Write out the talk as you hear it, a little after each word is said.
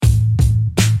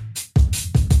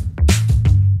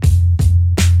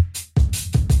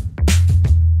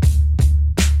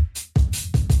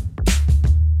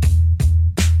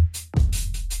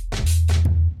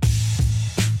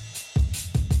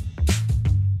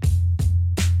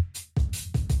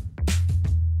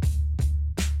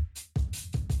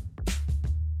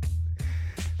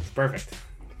Perfect.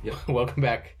 Yep. Welcome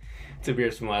back to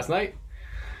Beers from Last Night.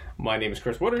 My name is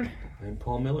Chris Woodard. I'm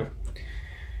Paul Miller.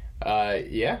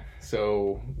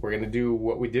 So we're going to do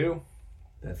what we do.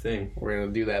 That thing. We're going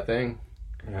to do that thing.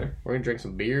 All right. We're going to drink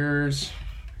some beers.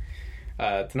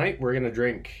 Tonight we're going to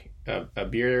drink a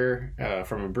beer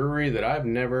from a brewery that I've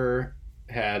never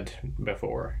had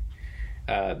before.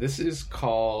 This is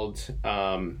called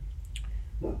Peanut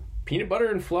Butter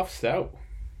and Fluff Stout.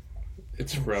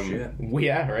 It's from,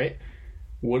 right?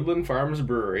 Woodland Farms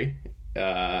Brewery.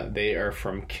 They are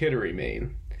from Kittery,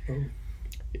 Maine.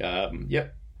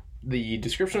 Yep. The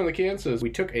description on the can says, we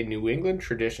took a New England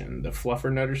tradition, the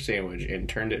Fluffernutter sandwich, and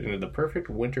turned it into the perfect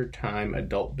wintertime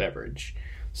adult beverage.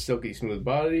 Silky smooth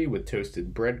body with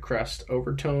toasted bread crust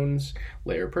overtones,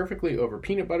 layer perfectly over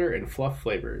peanut butter and fluff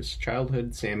flavors.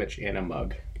 Childhood sandwich in a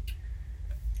mug.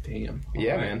 Damn.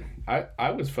 Yeah, right. Man.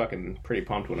 I was fucking pretty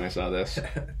pumped when I saw this.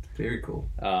 Very cool.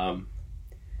 Like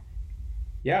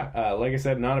I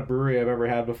said, not a brewery I've ever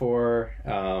had before.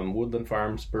 Woodland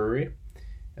Farms Brewery.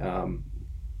 I'm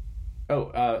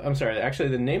sorry. Actually,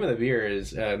 the name of the beer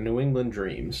is New England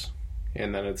Dreams.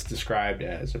 And then it's described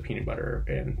as a peanut butter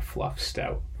and fluff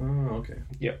stout. Oh, okay.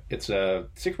 Yep. It's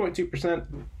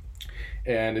 6.2%.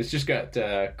 And it's just got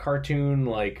cartoon,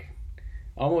 like,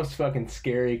 almost fucking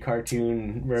scary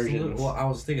cartoon versions. I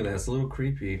was thinking that. It's a little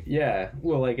creepy. Yeah.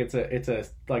 Well, like, it's a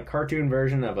like cartoon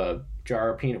version of a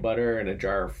jar of peanut butter and a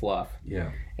jar of fluff.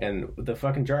 Yeah. And the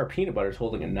fucking jar of peanut butter is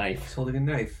holding a knife. He's holding a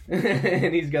knife.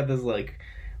 And he's got this, like,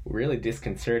 really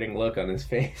disconcerting look on his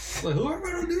face. Like, who am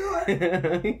I gonna do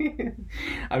it?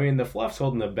 I mean, the fluff's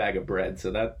holding a bag of bread,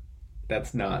 so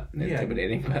that's not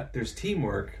intimidating. But there's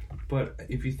teamwork. But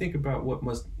if you think about what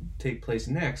must take place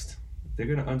next, they're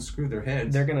gonna unscrew their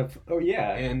heads. They're gonna,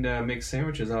 and make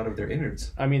sandwiches out of their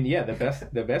innards. I mean, yeah,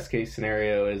 the best case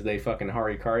scenario is they fucking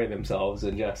harikari themselves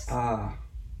and just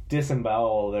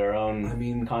disembowel their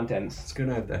own contents.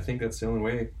 I think that's the only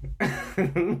way.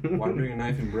 Why bring a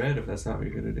knife and bread if that's not what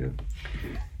you're gonna do?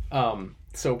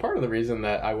 So part of the reason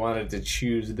that I wanted to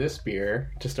choose this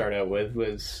beer to start out with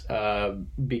was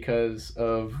because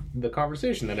of the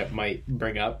conversation that it might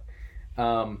bring up.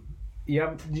 Did you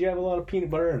have a lot of peanut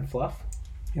butter and fluff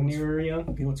when you were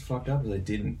young? You know what's fucked up is I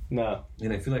didn't. No.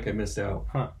 And I feel like I missed out.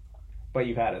 Huh. But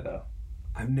you've had it, though.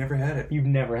 I've never had it. You've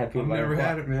never had peanut butter? I've never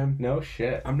had it, man. No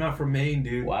shit. I'm not from Maine,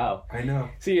 dude. Wow. I know.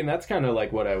 See, and that's kind of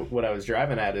like what I was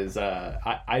driving at is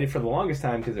I for the longest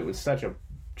time, because it was such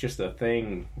just a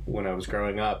thing when I was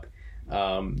growing up,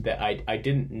 that I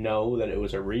didn't know that it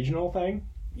was a regional thing.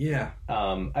 Yeah.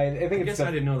 I guess I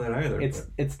didn't know that either.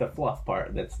 It's the fluff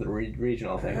part that's the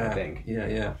regional thing, I think.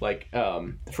 Yeah. Like,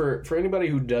 for anybody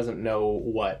who doesn't know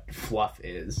what fluff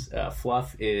is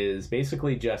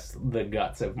basically just the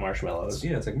guts of marshmallows.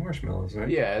 It's like marshmallows, right?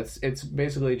 Yeah, it's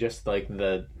basically just like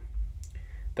the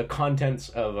contents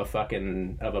of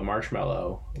a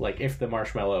marshmallow. Like if the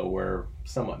marshmallow were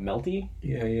somewhat melty.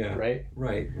 Yeah. Right.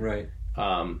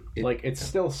 Like it's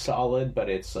still solid, but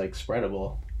it's like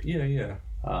spreadable. Yeah.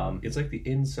 It's like the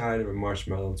inside of a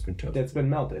marshmallow that's been toasted. That's been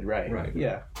melted, right? Right.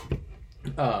 Yeah.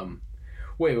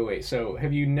 Wait. So,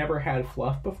 have you never had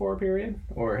fluff before, period?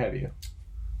 Or have you?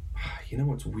 You know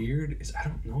what's weird is I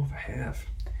don't know if I have.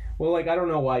 Well, like, I don't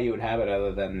know why you would have it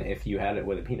other than if you had it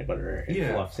with a peanut butter and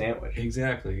fluff sandwich.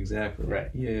 Exactly. Right.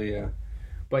 Yeah.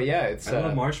 But yeah, it's... I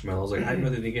love marshmallows. Like, I had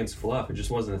nothing against fluff. It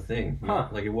just wasn't a thing. Huh.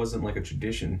 Like, it wasn't like a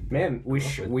tradition. Man,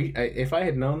 if I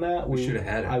had known that, we should have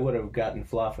had it. I would have gotten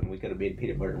fluff and we could have made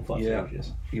peanut butter and fluff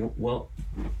sandwiches. Well,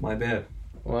 my bad.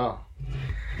 Well,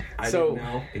 I didn't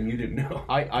know, and you didn't know.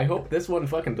 I hope this one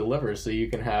fucking delivers so you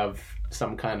can have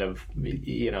some kind of,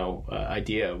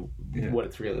 idea of what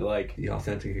it's really like. The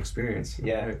authentic experience.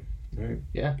 Yeah. Right.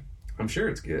 Yeah. I'm sure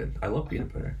it's good. I love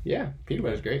peanut butter. Yeah, peanut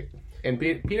butter's great. And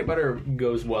peanut butter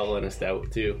goes well in a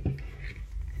stout, too.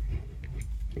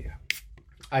 Yeah.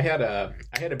 I had a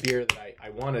beer that I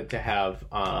wanted to have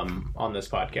on this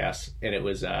podcast, and it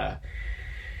was a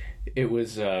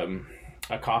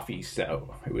coffee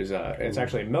stout. It was it's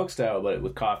actually a milk stout, but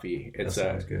with coffee. That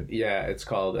sounds good. Yeah, it's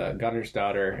called Gunner's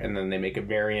Daughter, and then they make a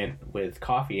variant with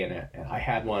coffee in it. And I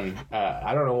had one.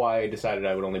 I don't know why I decided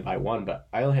I would only buy one, but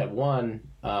I only had one.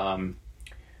 Had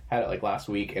it like last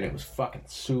week, and it was fucking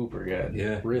super good.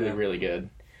 Yeah, really good.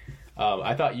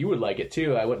 I thought you would like it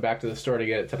too. I went back to the store to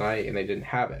get it tonight, and they didn't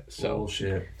have it. So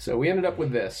bullshit. So we ended up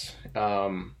with this,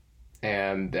 and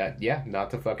not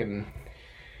to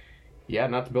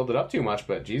build it up too much,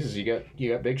 but Jesus, you got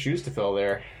big shoes to fill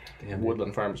there. Damn,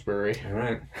 Woodland Farms Brewery. All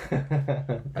right,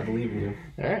 I believe in you.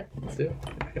 All right, let's do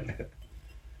it.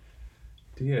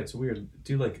 Dude, yeah, it's weird.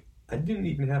 Dude, like I didn't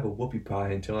even have a whoopie pie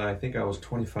until I think I was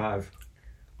 25.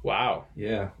 Wow.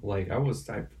 Yeah, like I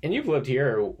And you've lived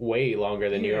here way longer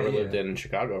than you ever Yeah. lived in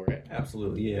Chicago, right?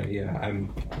 absolutely, yeah.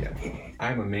 I'm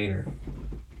a Mainer,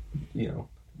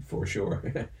 for sure.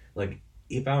 Like,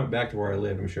 if I went back to where I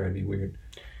live, I'm sure I'd be weird.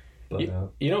 But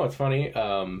You know what's funny?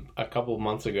 A couple of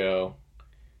months ago,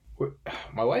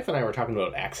 my wife and I were talking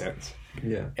about accents,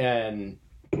 yeah, and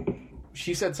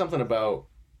she said something about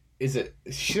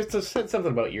she said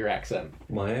something about your accent,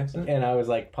 my accent. and I was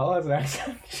like, Paul has an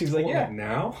accent. She's like, Well, yeah,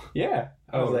 now. yeah.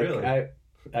 I was Oh, like, really?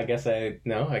 I guess I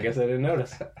didn't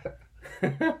notice.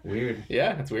 Weird.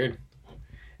 Yeah, it's weird.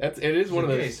 It is one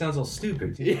of He those. sounds all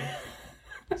stupid. Yeah.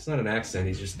 It's not an accent.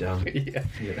 He's just dumb. Yeah.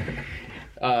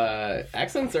 Yeah.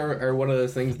 Accents are one of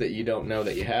those things that you don't know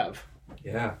that you have.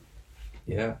 Yeah.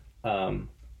 Yeah.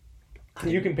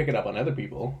 You can pick it up on other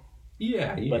people,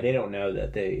 Yeah. but they don't know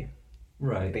that they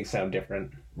Right. sound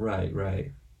different.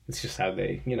 Right. It's just how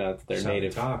they, it's their Just how they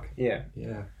native talk. Yeah.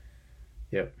 Yeah.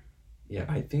 Yep. Yeah.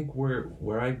 I think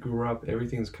where I grew up,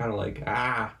 everything's kind of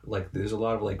like there's a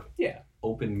lot of like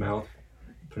open mouth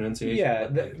pronunciation. Yeah,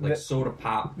 like soda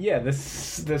pop. Yeah, the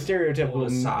stereotypical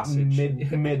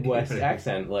sausage. Midwest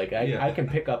accent. Like I can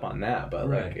pick up on that, but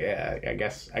Right. like I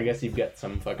guess you've got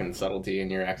some fucking subtlety in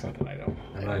your accent that I don't.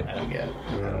 Right. I don't get.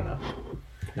 I don't know.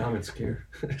 Now I'm insecure.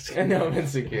 No, I'm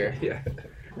insecure. Yeah.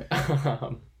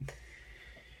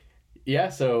 Yeah,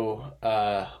 so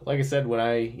like I said, when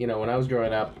I was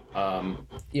growing up,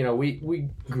 we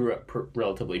grew up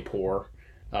relatively poor.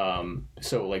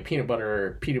 So like peanut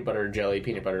butter jelly,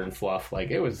 peanut butter and fluff,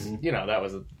 like it was, that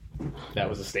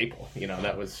was a staple.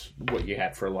 That was what you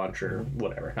had for lunch or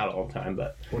whatever. Not all the time,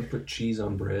 but I would put cheese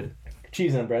on bread,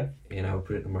 cheese on bread, and I would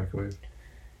put it in the microwave.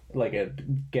 like a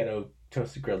ghetto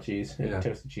toasted grilled cheese,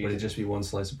 toasted cheese. But it'd just be one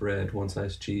slice of bread, one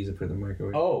slice of cheese. I put it in the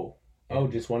microwave. Oh,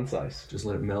 just one slice. Just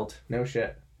let it melt. No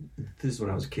shit. This is when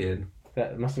I was a kid.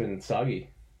 That must have been soggy.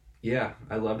 Yeah,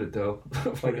 I loved it though. For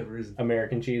whatever reason.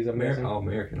 American cheese, American all the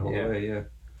way. Yeah.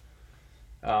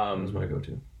 That was my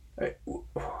go-to.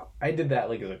 I did that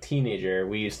like as a teenager.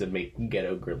 We used to make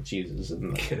ghetto grilled cheeses.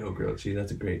 Ghetto grilled cheese.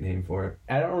 That's a great name for it.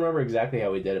 I don't remember exactly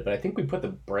how we did it, but I think we put the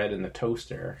bread in the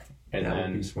toaster and that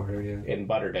then would be smarter. Yeah. and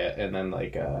buttered it, and then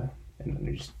and then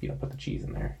you just put the cheese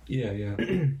in there. Yeah.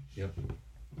 Yep.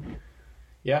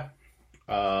 Yeah.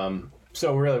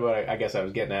 So really, what I guess I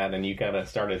was getting at, and you kind of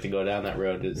started to go down that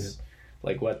road, is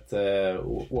like what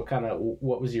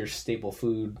was your staple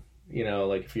food?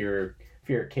 Like if you're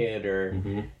a kid or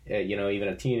even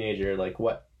a teenager, like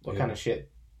what kind of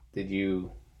shit did you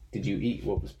eat?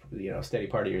 What was a steady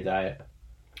part of your diet?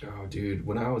 Oh, dude,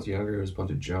 when I was younger, it was a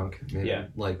bunch of junk. Man. Yeah.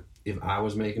 Like if I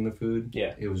was making the food,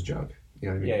 it was junk. You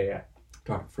know what I mean? Yeah.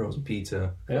 Talking frozen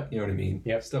pizza. Yep. You know what I mean?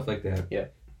 Yep. Stuff like that. Yeah.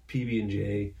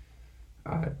 PB&J,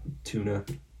 tuna,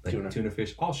 tuna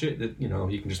fish, all shit that you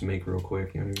can just make real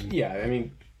quick. You know what I mean? Yeah, I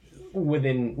mean,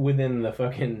 within the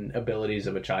fucking abilities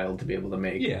of a child to be able to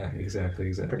make. Yeah,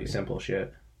 exactly. Pretty simple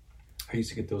shit. I used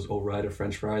to get those Ore-Ida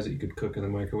French fries that you could cook in the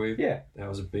microwave. Yeah, that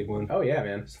was a big one. Oh yeah,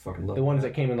 man. I just fucking love the ones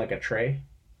that came in like a tray.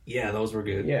 Yeah, those were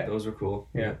good. Yeah, those were cool.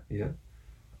 Yeah.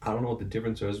 I don't know what the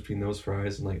difference was between those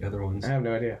fries and like other ones. I have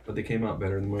no idea. But they came out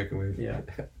better in the microwave. Yeah.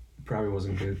 Probably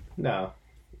wasn't good. No.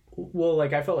 Well,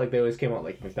 like I felt like they always came out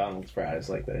like McDonald's fries,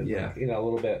 like that. Yeah. Like, a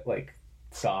little bit like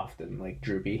soft and like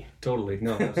droopy. Totally.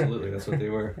 No, absolutely. That's what they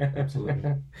were. Absolutely.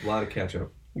 A lot of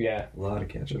ketchup. Yeah. A lot of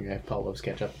ketchup. Yeah, Paul loves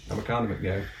ketchup. I'm a condiment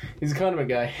guy. He's a condiment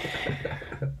guy.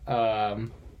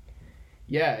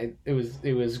 Yeah,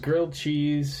 it was grilled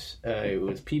cheese. It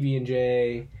was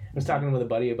PB&J. I was talking with a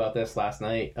buddy about this last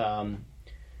night.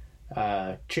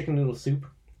 Chicken noodle soup.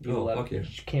 Fuck yeah.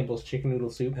 Campbell's chicken noodle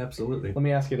soup. Absolutely. Let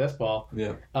me ask you this, Paul.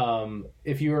 Yeah.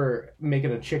 If you were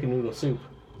making a chicken noodle soup,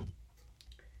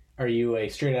 are you a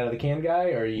straight out of the can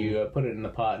guy, or are you put it in the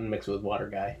pot and mix it with water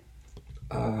guy?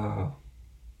 I'm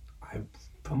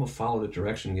a follow the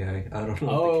direction guy. I don't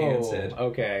know what the can said.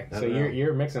 Okay. So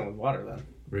you're mixing with water then.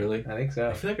 Really? I think so.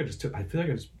 I feel like I just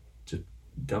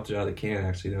dumped it out of the can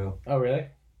actually though. Oh really?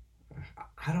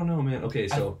 I don't know, man. Okay,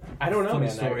 so I don't know, funny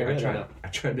man. story. I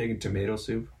tried making tomato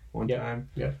soup one time.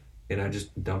 Yeah. And I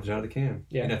just dumped it out of the can.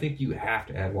 Yeah. And I think you have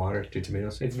to add water to tomato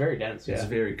soup. It's very dense. Yeah. It's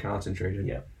very concentrated.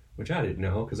 Yeah. Which I didn't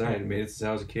know because I hadn't made it since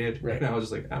I was a kid. Right. And I was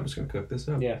just like, I'm just gonna cook this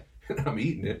up. Yeah. And I'm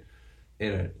eating it,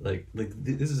 and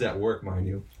this is at work, mind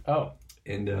you. Oh.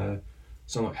 And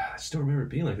so I'm like, I still remember it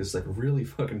being like this, like really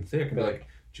fucking thick. And they're like,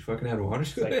 did you fucking add water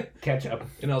to it? Like ketchup.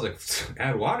 And I was like,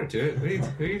 add water to it? What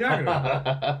are you talking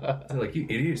about? They're like, you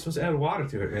idiot, you're supposed to add water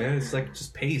to it, man. It's like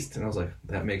just paste. And I was like,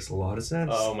 that makes a lot of sense.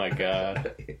 Oh my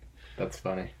god. That's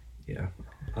funny. Yeah.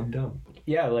 I'm dumb.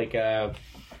 Yeah, like I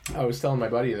was telling my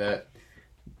buddy that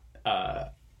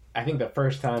I think the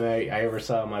first time I ever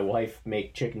saw my wife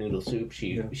make chicken noodle soup,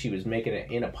 she was making it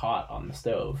in a pot on the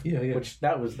stove. Yeah, yeah. Which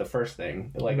that was the first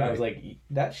thing. Like I was like,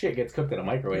 that shit gets cooked in a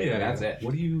microwave, and that's it.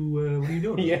 What are you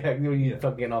doing? Yeah, you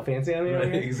fucking getting all fancy on me?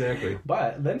 Right, exactly.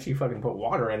 But then she fucking put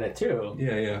water in it too.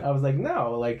 Yeah, yeah. I was like,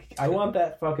 no, like I want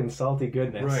that fucking salty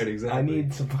goodness. Right, exactly.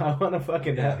 I want to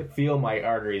fucking feel my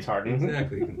arteries harden.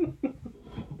 Exactly.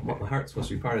 Well, my heart's supposed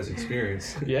to be part of this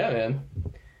experience. Yeah, man.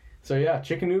 So yeah,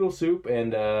 chicken noodle soup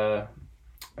and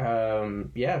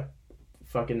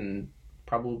fucking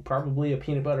probably a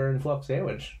peanut butter and fluff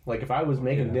sandwich. Like if I was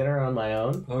making dinner on my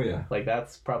own, like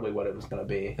that's probably what it was gonna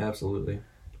be. Absolutely.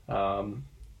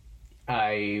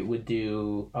 I would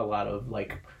do a lot of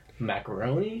like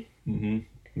macaroni. Mm-hmm.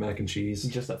 Mac and cheese.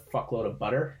 Just a fuckload of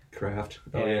butter. Kraft.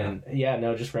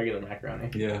 Just regular macaroni.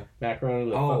 Yeah. Macaroni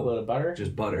with a fuckload of butter.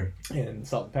 Just butter. And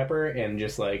salt and pepper and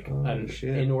just like an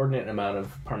inordinate amount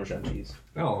of Parmesan cheese.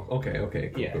 Oh, okay.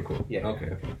 Cool. Yeah.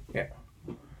 Okay. Yeah.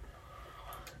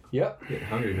 Yep. Getting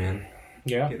hungry, man.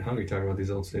 Yeah. Getting hungry talking about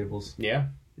these old staples. Yeah.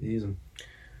 Use them.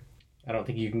 I don't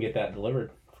think you can get that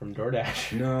delivered from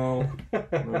DoorDash. No, I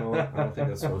don't think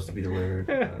that's supposed to be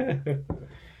delivered.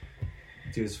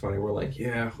 Dude, it's funny. We're like,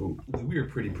 we were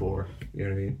pretty poor. You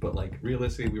know what I mean? But like,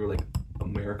 realistically, we were like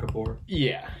America poor.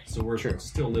 Yeah. So we're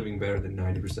still living better than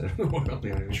 90% of the world.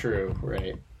 You know what I mean? True.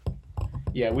 Right.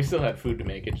 Yeah, we still had food to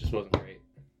make. It just wasn't great.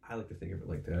 I like to think of it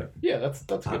like that. Yeah, that's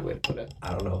a good way to put it. I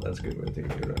don't know if that's a good way to think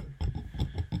of it.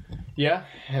 Yeah,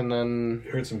 and then...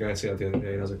 I heard some guy say that the other day,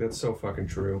 and I was like, that's so fucking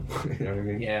true. You know what I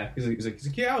mean? Yeah. He's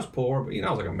like, yeah, I was poor, but, I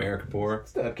was like America poor.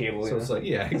 Still have cable. So it's like,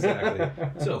 yeah, exactly.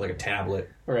 Still have like a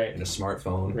tablet. Right. And a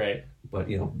smartphone. Right. But,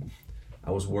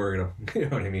 I was worried, you know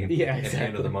what I mean? Yeah, exactly. At the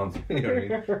end of the month, you know what I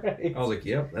mean? Right. I was like,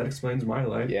 yep, that explains my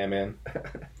life. Yeah, man.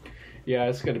 Yeah,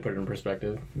 it's good to put it in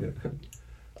perspective. Yeah.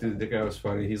 Dude, the guy was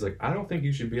funny. He's like, I don't think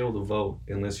you should be able to vote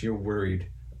unless you're worried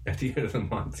at the end of the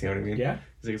month. You know what I mean? Yeah.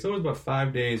 He's like, it's always about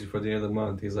 5 days before the end of the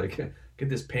month. He's like, get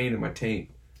this pain in my taint.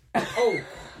 Oh!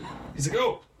 He's like,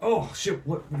 oh, shit,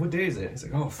 what day is it? He's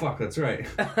like, oh, fuck, that's right.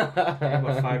 I have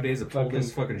about 5 days to pull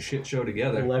this fucking shit show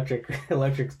together.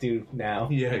 Electrics do now.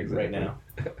 Yeah, exactly. Right now.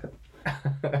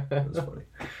 That was funny.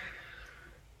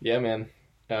 Yeah, man.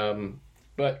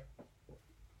 But...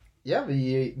 yeah,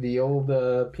 the old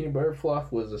peanut butter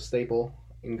fluff was a staple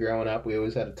in growing up. We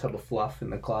always had a tub of fluff in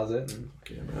the closet. And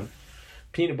man.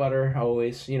 Peanut butter,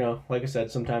 always, like I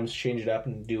said, sometimes change it up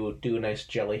and do a nice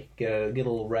jelly. Get a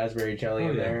little raspberry jelly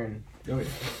in there. And,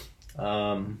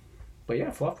 but yeah,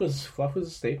 fluff was a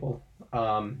staple.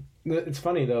 It's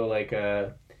funny though, like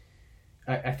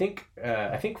I think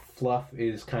fluff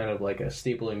is kind of like a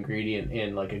staple ingredient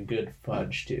in like a good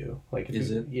fudge too. Like if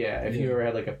you ever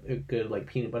had like a good like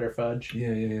peanut butter fudge.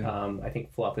 Yeah. I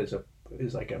think fluff is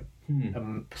like a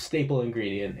staple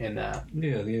ingredient in that.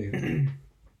 Yeah.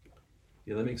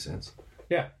 Yeah, that makes sense.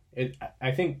 Yeah,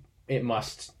 I think it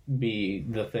must be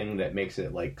the thing that makes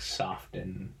it like soft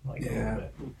and like a little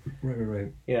bit.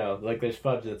 Right. Like there's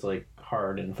fudge that's like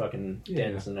hard and fucking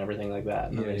dense and everything like that.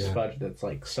 And then there's fudge that's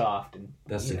like soft and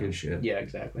that's the good shit. Yeah,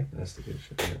 exactly. That's the good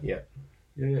shit. Yeah.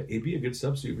 Yeah. It'd be a good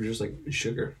substitute for just like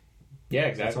sugar. Yeah,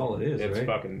 exactly. That's all it is. It's right?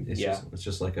 fucking it's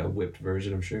just like a whipped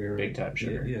version of sugar. Big time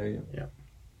sugar. Yeah.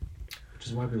 Which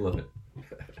is why we love it.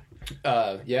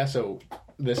 So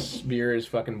this beer is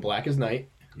fucking black as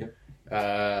night. Yep.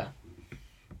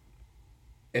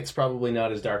 It's probably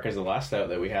not as dark as the last stout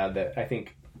that we had that I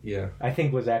think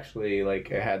was actually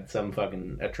like it had some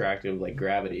fucking attractive like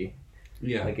gravity.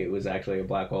 Yeah. Like it was actually a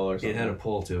black hole or something. It had a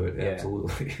pull to it,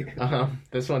 absolutely.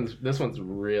 This one's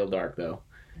real dark though.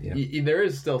 Yeah. There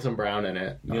is still some brown in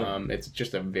it. Yeah. It's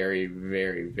just a very,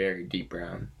 very, very deep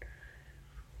brown.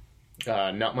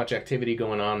 Not much activity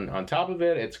going on top of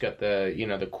it. It's got the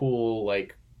the cool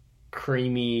like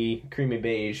creamy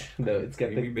beige. It's got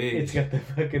the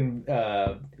fucking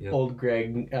Old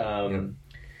Greg kind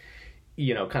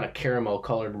of caramel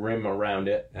colored rim around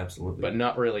it. Absolutely. But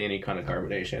not really any kind of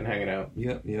carbonation hanging out.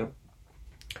 Yep.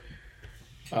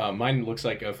 Mine looks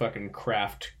like a fucking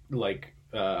craft like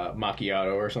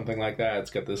macchiato or something like that. It's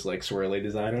got this like swirly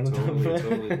design on it.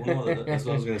 Totally. Well, that's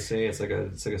what I was gonna say. It's like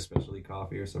a specialty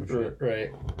coffee or some shit.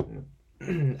 Right.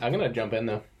 Yeah. I'm gonna jump in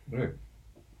though. Right.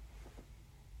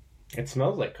 It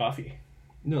smells like coffee.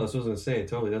 No, that's what I was gonna say. It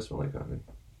totally does smell like coffee.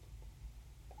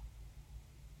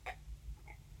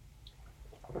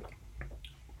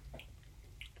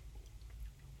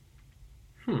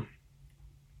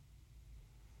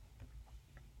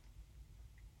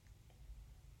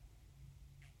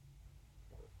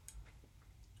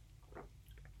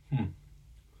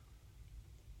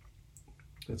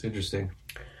 That's interesting.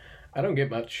 I don't get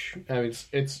much. I mean,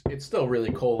 it's still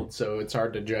really cold, so it's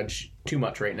hard to judge too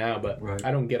much right now. But Right.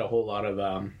 I don't get a whole lot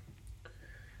of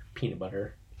peanut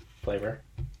butter flavor.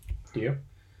 Do you?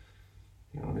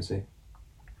 Yeah, let me see.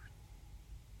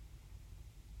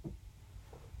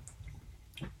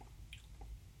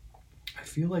 I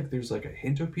feel like there's like a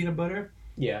hint of peanut butter,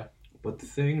 Yeah. but the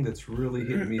thing that's really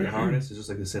hitting me the hardest is just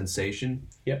like the sensation.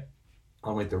 Yep.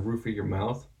 On like the roof of your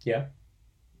mouth. Yeah.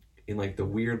 In like the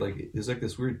weird, like there's like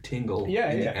this weird tingle in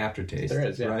the aftertaste. There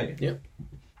is, yeah. Right? Yep.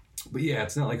 But yeah,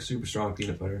 it's not like super strong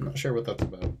peanut butter. I'm not sure what that's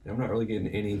about. I'm not really getting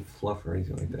any fluff or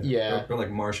anything like that. Yeah. Or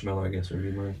like marshmallow, I guess would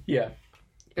be mine. Yeah.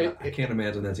 I can't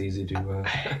imagine that's easy to.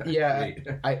 Yeah. Eat.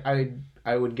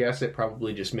 I would guess it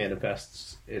probably just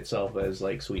manifests itself as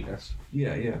like sweetness,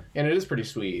 Yeah, yeah, and it is pretty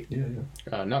sweet. yeah,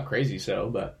 yeah. Not crazy so,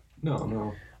 but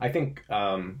No. I think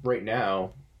right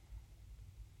now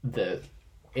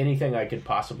anything I could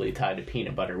possibly tie to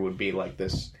peanut butter would be like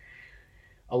this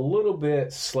a little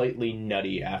bit slightly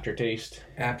nutty aftertaste.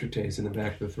 Aftertaste in the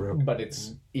back of the throat. But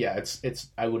it's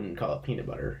I wouldn't call it peanut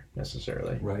butter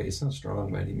necessarily. Right, it's not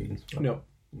strong by any means. But No.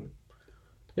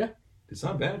 Yeah. It's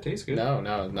not bad. It tastes good. No,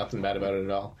 nothing bad about it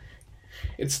at all.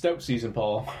 It's stout season,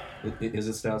 Paul. Is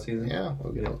it stout season? Yeah,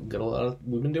 we've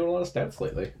been doing a lot of stouts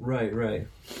lately. Right.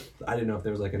 I didn't know if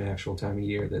there was like an actual time of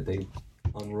year that they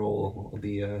unroll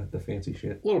the fancy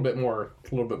shit. A little bit more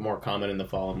common in the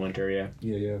fall and winter, yeah.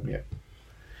 Yeah.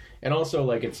 And also,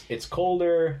 like it's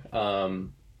colder.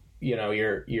 You know,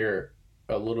 you're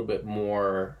a little bit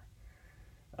more.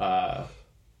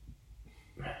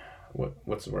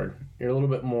 What's the word? You're a little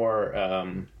bit more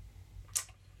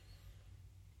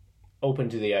open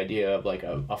to the idea of like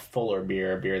a fuller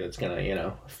beer, a beer that's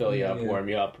gonna fill you up, warm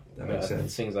you up, that makes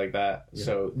sense. things like that. Yeah.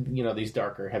 So these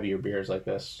darker, heavier beers like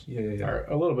this Yeah. are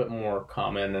a little bit more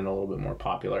common and a little bit more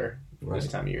popular this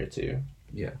time of year too.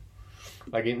 Yeah.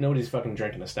 Like nobody's fucking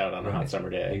drinking a stout on a hot summer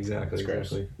day.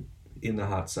 Exactly. In the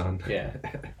hot sun. Yeah.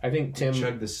 I think Tim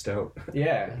chug this stout.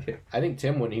 Yeah. I think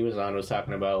Tim, when he was on, was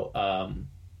talking about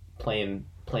playing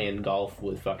golf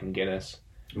with fucking Guinness.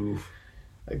 Oof.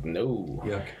 Like, no.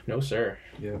 Yuck. No, sir.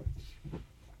 Yeah.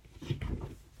 Dude,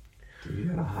 you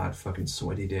had a hot fucking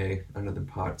sweaty day under the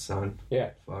hot sun.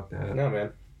 Yeah. Fuck that. No,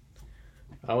 man.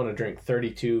 I want to drink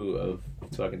 32 of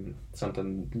fucking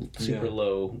something super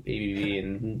low ABV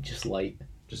and just light.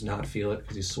 Just not feel it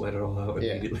because you sweat it all out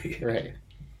immediately. Right.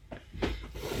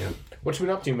 Yeah. What you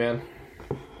been up to, man?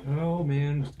 Oh,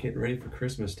 man. Just getting ready for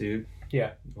Christmas, dude.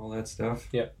 Yeah. All that stuff.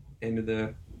 Yep. End of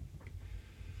the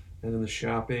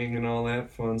shopping and all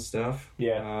that fun stuff.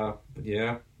 Yeah. But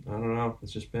yeah, I don't know.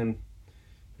 It's just been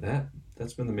that.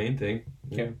 That's been the main thing.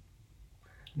 Yeah.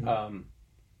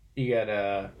 You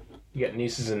got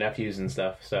nieces and nephews and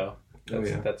stuff, so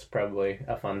that's probably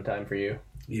a fun time for you.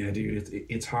 Yeah, dude.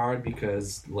 It's hard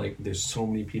because like there's so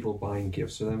many people buying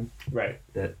gifts for them. Right.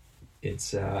 That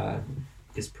it's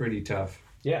pretty tough.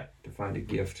 Yeah. To find a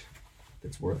gift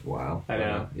that's worthwhile. I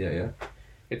know. Yeah.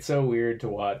 It's so weird to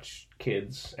watch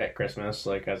kids at Christmas,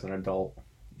 like as an adult.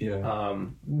 Yeah.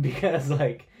 Because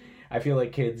like I feel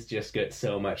like kids just get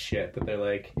so much shit that they're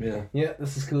like, yeah,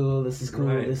 this is cool, this is cool,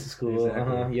 right. this is cool,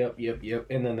 Exactly. Yep,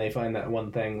 and then they find that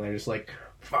one thing, they're just like,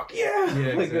 fuck yeah,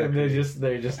 like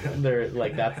exactly. they're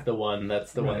like that's the one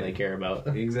they care about.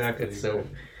 Exactly.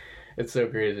 It's so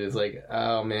crazy. It's like,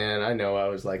 oh man, I know I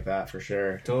was like that for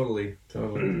sure. Totally.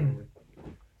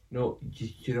 No,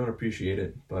 you don't appreciate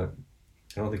it, but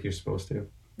I don't think you're supposed to.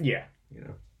 Yeah.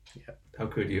 Yeah. How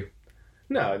could you?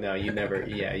 No, you never.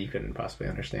 Yeah, you couldn't possibly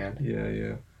understand.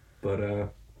 Yeah.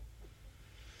 But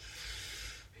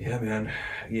yeah, man.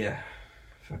 Yeah.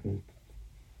 Fucking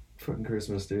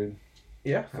Christmas, dude.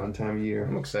 Yeah. Fun time of year.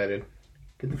 I'm excited.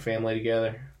 Get the family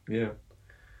together. Yeah.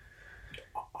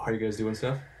 Are you guys doing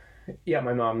stuff? Yeah,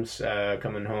 my mom's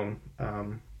coming home. I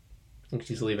think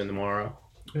she's leaving tomorrow.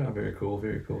 Yeah, very cool.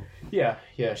 Yeah,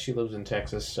 she lives in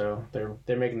Texas, so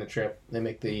they're making the trip. They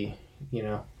make the,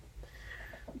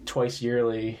 twice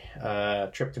yearly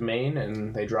trip to Maine,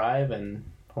 and they drive, and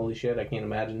holy shit, I can't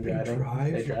imagine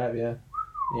driving. They drive, yeah.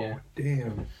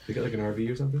 Damn. They got like an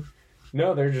RV or something?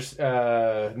 No, they're just,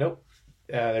 nope.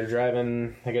 They're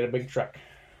driving, they got a big truck.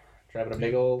 Driving a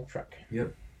big old truck.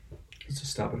 Yep. Just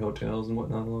stop at hotels and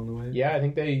whatnot along the way? Yeah, I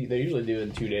think they usually do it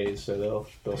in 2 days, so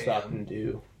they'll stop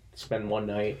and spend one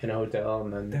night in a hotel,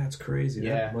 and then... That's crazy.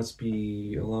 Yeah. That must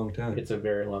be a long time. It's a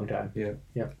very long time.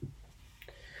 Yeah.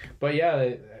 But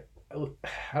yeah,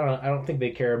 I don't think they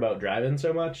care about driving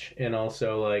so much, and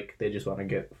also like they just want to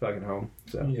get fucking home.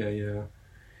 So Yeah.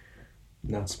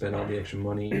 Not spend all the extra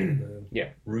money in the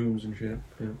rooms and shit.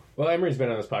 Yeah. Well, Emery's been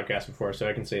on this podcast before, so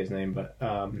I can say his name, but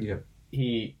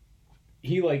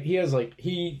he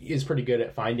is pretty good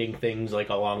at finding things like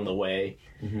along the way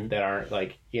that aren't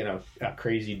like, you know, a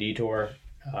crazy detour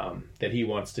that he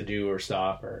wants to do or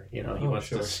stop, or, you know, he wants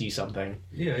to see something.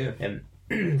 Yeah.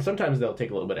 And sometimes they'll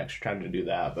take a little bit extra time to do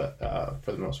that, but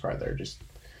for the most part, they're just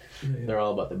they're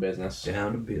all about the business.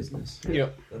 Down to business. Yeah.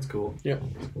 Yep. That's cool. Yep.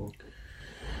 That's cool.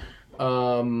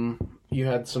 You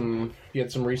had some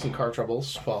recent car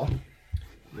troubles, Paul.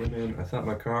 Yeah, man. I thought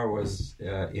my car was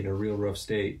in a real rough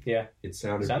state. Yeah. It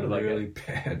sounded really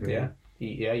bad, man.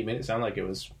 Yeah. You made it sound like it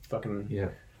was fucking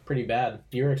pretty bad.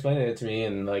 You were explaining it to me,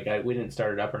 and like we didn't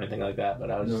start it up or anything like that,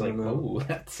 but I was just like, "Oh,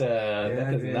 that's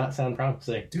that does not sound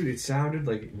promising." Dude, it sounded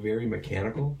like very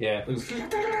mechanical. Yeah. It was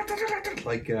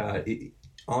like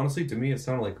honestly, to me, it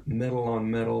sounded like metal on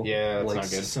metal. Yeah, that's like not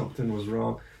good. Something was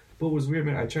wrong. But it was weird,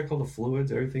 man. I checked all the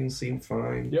fluids. Everything seemed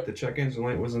fine. Yep. The check engine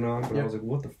light wasn't on, but I was like,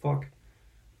 what the fuck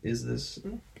is this?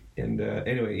 And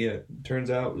anyway, yeah, turns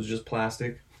out it was just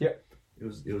plastic. Yep.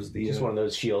 It was the... Just one of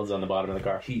those shields on the bottom of the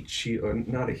car. Heat shield, or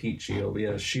not a heat shield, but yeah,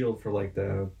 a shield for like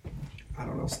the... I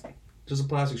don't know. Just a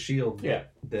plastic shield that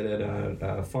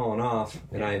had fallen off,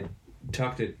 and I had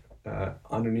tucked it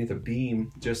underneath a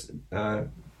beam just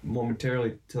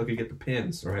momentarily till I could get the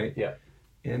pins, right? Yeah.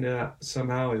 And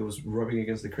somehow it was rubbing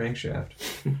against the crankshaft.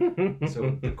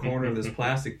 So the corner of this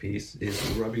plastic piece is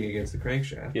rubbing against the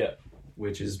crankshaft. Yeah.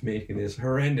 Which is making this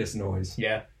horrendous noise.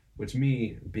 Yeah. Which,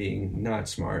 me being not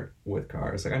smart with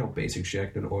cars, like I don't basic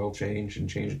check an oil change and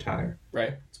change a tire.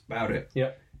 Right. That's about it.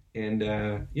 Yep. And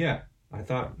I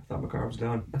thought my car was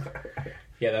done.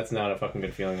 Yeah, that's not a fucking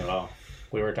good feeling at all.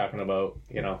 We were talking about,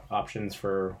 you know, options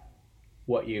for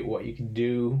what you can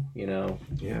do, you know.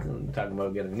 Yeah. Talking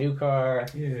about getting a new car.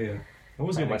 Yeah. I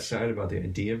wasn't getting excited about the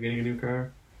idea of getting a new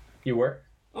car. You were?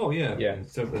 Oh, yeah. Yeah.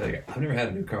 So, like, I've never had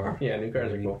a new car. Yeah, new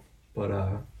cars are cool.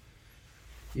 But,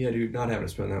 yeah, dude, not having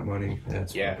to spend that money,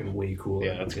 that's fucking way cool.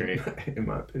 Yeah, that's great. In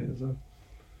my opinion,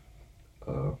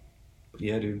 so.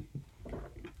 Yeah, dude.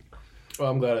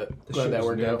 Well, I'm glad that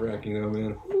worked out. Nerve-wracking though,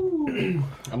 man.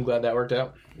 I'm glad that worked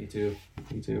out. Me too.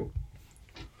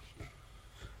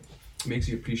 Makes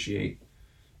you appreciate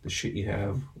the shit you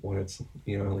have when it's,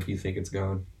 you know, like you think it's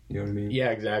gone. You know what I mean? Yeah,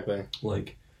 exactly.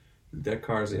 Like, that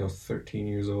car's, 13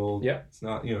 years old. Yeah. It's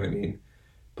not, you know what I mean?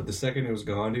 But the second it was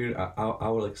gone, dude, I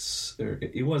would like,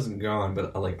 it wasn't gone,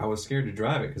 but like, I was scared to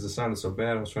drive it because it sounded so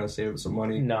bad. I was trying to save up some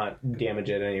money. Not damage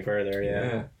it any further,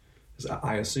 yeah. Because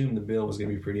I assumed the bill was going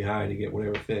to be pretty high to get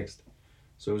whatever fixed.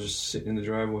 So it was just sitting in the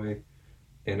driveway.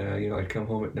 And, I'd come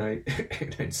home at night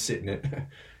and I'd sit in it.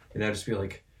 And I'd just be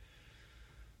like,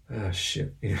 oh,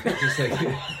 shit. Just like,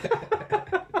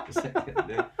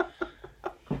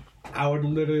 I would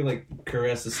literally like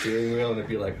caress the steering wheel and I'd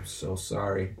be like, I'm so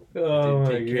sorry. Oh, I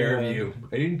didn't take care of you.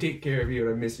 I didn't take care of you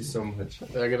and I miss you so much.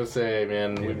 I gotta say,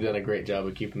 man, we've done a great job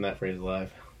of keeping that phrase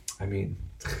alive. I mean,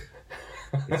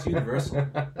 it's universal.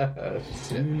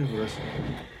 It's universal.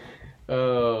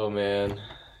 Oh, man.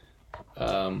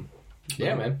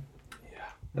 Yeah, man. Yeah.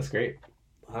 That's great.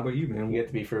 How about you, man? You get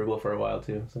to be frugal for a while,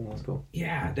 too, so that's cool.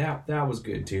 Yeah, that was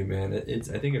good, too, man.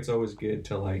 I think it's always good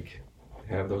to, like,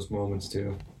 have those moments,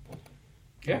 too.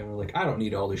 Yeah. You know, like, I don't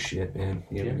need all this shit, man.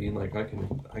 You know what I mean? Like, I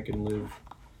can live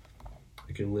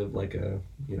like a,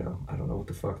 you know, I don't know what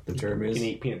the fuck the term is. You can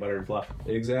eat peanut butter and fluff.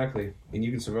 Exactly. And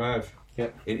you can survive.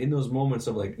 Yep. And in those moments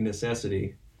of, like,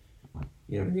 necessity,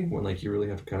 you know what I mean? When, like, you really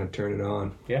have to kind of turn it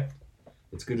on. Yeah.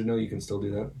 It's good to know you can still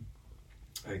do that,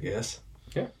 I guess.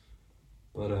 Yeah.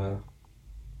 But,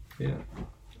 yeah.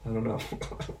 I don't know.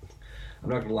 I'm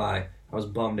not gonna lie. I was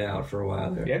bummed out for a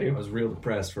while there. Yeah, dude. I was real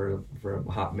depressed for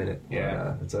a hot minute.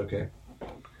 Yeah. But, it's okay.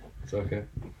 It's okay.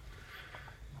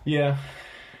 Yeah.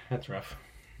 That's rough.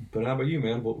 But how about you,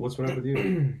 man? What's been up with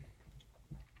you?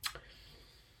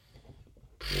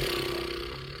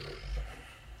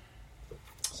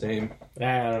 Same.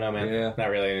 I don't know, man. Yeah. Not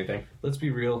really anything. Let's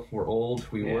be real. We're old.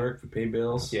 We work. We pay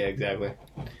bills. Yeah, exactly.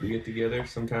 We get together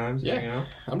sometimes. Yeah. Hang out.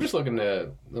 I'm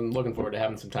looking forward to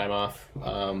having some time off.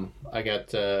 I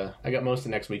got most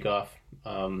of next week off,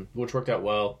 which worked out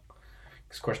well.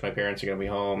 Because of course my parents are gonna be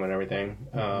home and everything.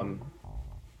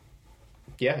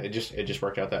 Yeah, it just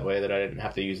worked out that way that I didn't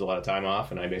have to use a lot of time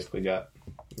off, and I basically got,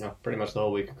 pretty much the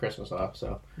whole week of Christmas off.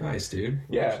 So Nice, dude.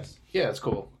 yeah, it's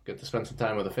cool. Get to spend some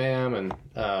time with the fam, and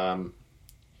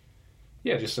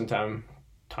just some time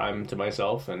to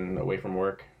myself and away from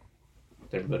work.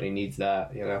 Everybody needs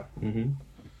that, you know. Mm-hmm.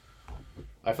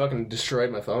 I fucking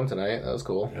destroyed my phone tonight. That was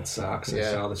cool. That sucks. Yeah.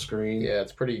 I saw the screen. Yeah,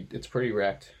 it's pretty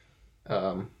wrecked.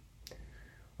 I'm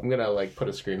gonna like put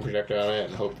a screen projector on it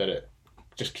and hope that it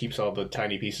just keeps all the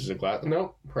tiny pieces of glass.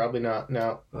 Nope, probably not.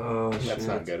 No, Oh, that's shit.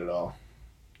 not good at all.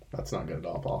 That's not good at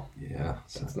all, Paul. Yeah.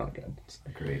 That's not good. It's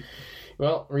not great.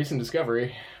 Well, recent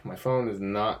discovery, my phone is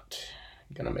not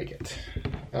gonna make it.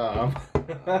 Fuck.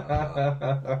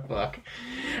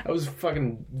 I was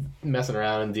fucking messing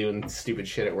around and doing stupid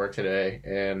shit at work today,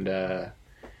 and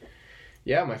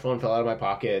yeah, my phone fell out of my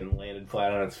pocket and landed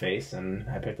flat on its face, and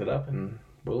I picked it up, and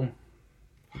boom,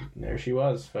 there she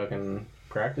was, fucking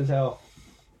cracked as hell.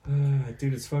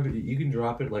 Dude, it's fucking. You can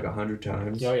drop it like 100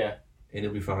 times. Oh yeah, and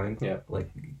it'll be fine. Yeah, like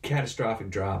catastrophic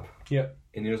drop. Yep.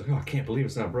 And you're like, oh, I can't believe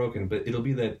it's not broken. But it'll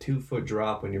be that 2-foot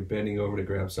drop when you're bending over to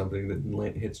grab something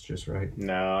that hits just right.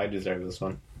 No, I deserve this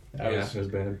one. It was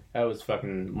bad. I was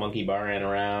fucking monkey barring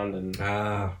around, and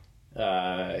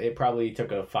it probably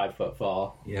took a 5-foot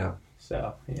fall. Yeah.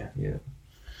 So yeah.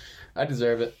 I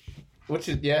deserve it. Which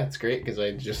is it's great because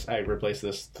I replaced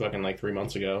this fucking like 3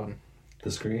 months ago.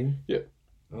 The screen? Yep.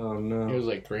 Oh no. It was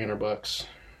like $300.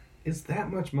 Is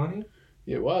that much money?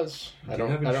 It was. Do you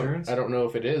have insurance? I don't know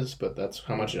if it is, but that's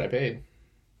how much I paid.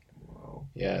 Wow.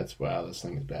 Yeah, this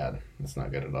thing is bad. It's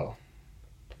not good at all.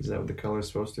 Is that what the color's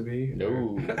supposed to be?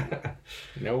 No.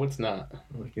 No, it's not.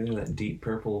 Like, that deep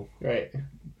purple, right,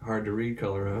 hard to read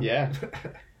color, huh? Yeah.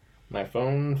 My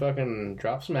phone fucking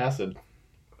dropped some acid.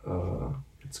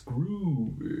 It's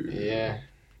groovy. Yeah.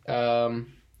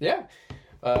 Yeah.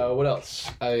 What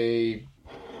else?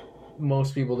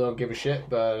 Most people don't give a shit,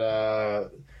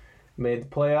 but made the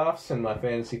playoffs in my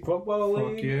fantasy football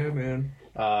league. Fuck yeah, man.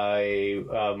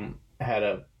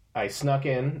 I snuck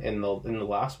in the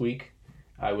last week.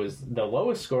 I was the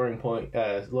lowest scoring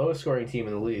team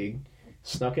in the league.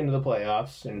 Snuck into the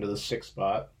playoffs, into the 6th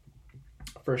spot.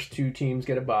 First 2 teams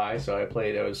get a bye, so I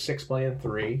was 6 playing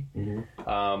 3.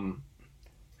 Mm-hmm.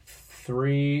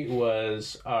 3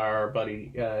 was our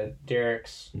buddy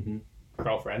Derek's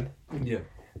girlfriend. Yeah.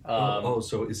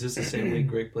 So is this the same league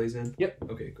Greg plays in? Yep.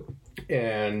 Okay, cool.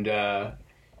 And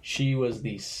she was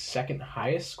the 2nd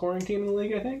highest scoring team in the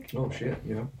league, I think. Oh shit,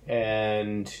 yeah.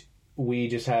 And we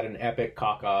just had an epic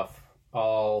cock off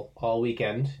all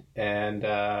weekend, and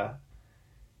to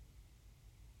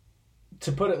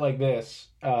put it like this,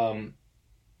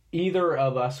 either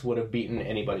of us would have beaten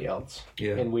anybody else.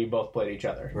 Yeah. And we both played each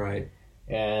other. Right.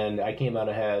 And I came out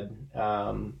ahead.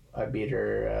 I beat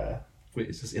her. Wait,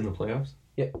 is this in the playoffs?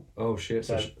 Yep. Oh shit!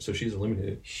 So she's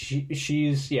eliminated.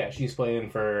 She's playing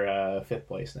for 5th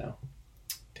place now.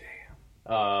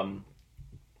 Damn.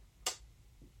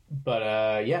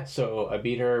 But so I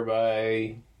beat her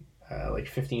by like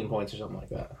 15 points or something like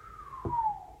that.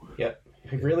 Yep.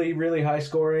 Really, really high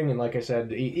scoring, and like I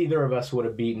said, either of us would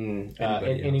have beaten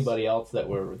anybody else that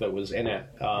was in it.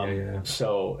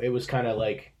 So it was kind of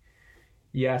like,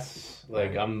 yes,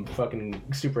 like I'm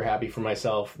fucking super happy for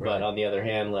myself, but on the other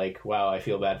hand, like, wow, I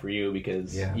feel bad for you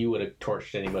because you would have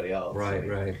torched anybody else. Right,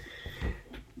 like, right.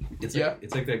 It's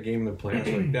like that game in the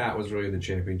playoffs. Like that was really the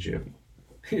championship.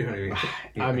 You know what I mean?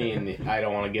 I mean, I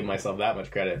don't want to give myself that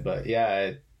much credit, but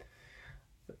yeah.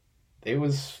 It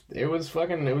was a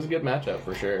good matchup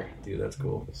for sure. Dude, that's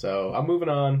cool. So I'm moving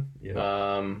on. Yeah.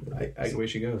 That's the way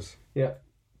she goes. Yeah.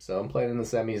 So I'm playing in the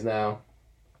semis now.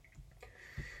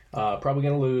 Probably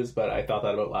gonna lose, but I thought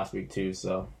that about last week too.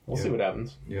 So we'll see what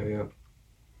happens. Yeah.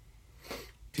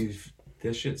 Dude,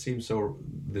 this shit seems so.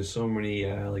 There's so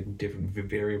many like different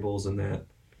variables in that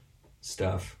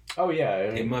stuff. Oh yeah.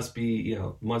 It must be,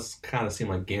 must kind of seem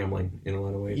like gambling in a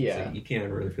lot of ways. Yeah. Like you can't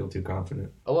really feel too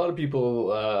confident. A lot of people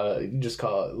just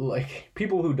call it, like,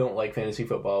 people who don't like fantasy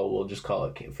football will just call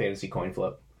it fantasy coin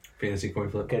flip. Fantasy coin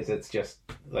flip? Because it's just,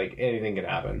 like, anything can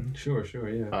happen. Sure,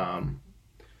 yeah.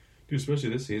 Dude, especially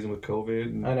this season with COVID.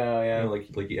 And, I know, yeah.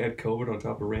 Like you add COVID on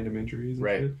top of random injuries and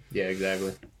right. shit. Yeah,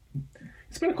 exactly.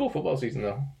 It's been a cool football season,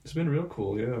 though. It's been real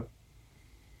cool, yeah.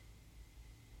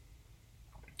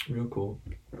 Real cool.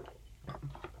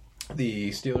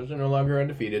 The Steelers are no longer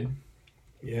undefeated.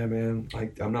 Yeah, man.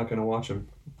 I'm not going to watch them.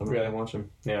 I'm not going to watch them.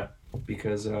 Yeah.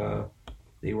 Because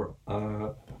they were...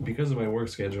 because of my work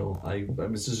schedule,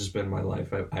 this has just been my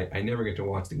life. I never get to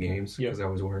watch the games because I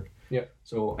always work. Yep.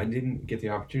 So I didn't get the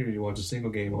opportunity to watch a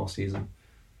single game all season.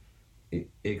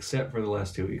 Except for the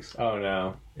last 2 weeks. Oh,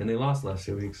 no. And they lost the last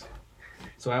 2 weeks.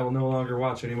 So I will no longer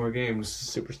watch any more games.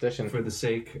 Superstition. For the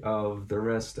sake of the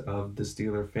rest of the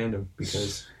Steeler fandom.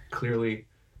 Because clearly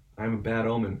I'm a bad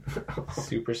omen.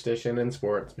 Superstition in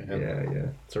sports, man.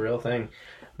 Yeah. It's a real thing.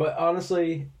 But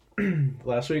honestly,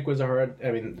 this week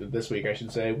this week I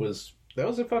should say, that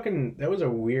was a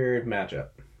weird matchup.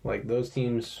 Like those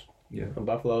teams,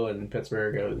 Buffalo and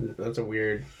Pittsburgh, that's a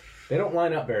weird, they don't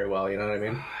line up very well, you know what I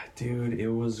mean? Dude, it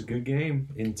was a good game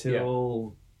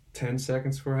until 10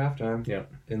 seconds for halftime. Yeah.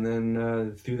 And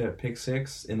then threw that pick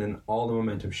six, and then all the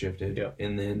momentum shifted. Yeah.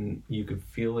 And then you could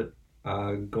feel it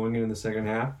going into the second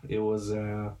half. It was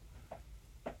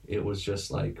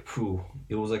just like, phew.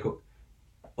 It was like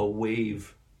a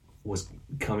wave was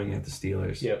coming at the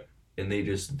Steelers. Yep. And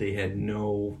they had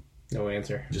no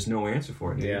answer. Just no answer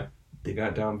for it, dude. Yeah. They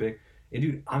got down big. And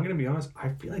dude, I'm gonna be honest, I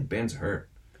feel like Ben's hurt.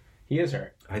 He is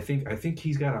hurt. I think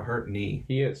he's got a hurt knee.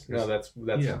 He is. No, that's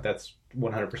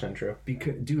 100% true.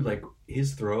 Because dude, like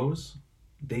his throws,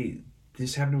 they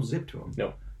just have no zip to them.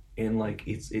 No. And like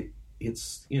it's it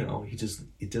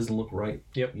doesn't look right.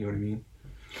 Yep. You know what I mean?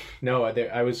 No,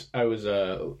 I was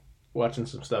watching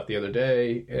some stuff the other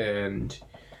day, and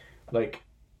like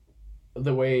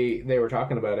the way they were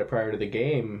talking about it prior to the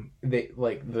game, they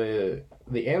like the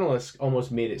analysts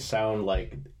almost made it sound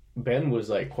like Ben was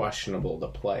like questionable to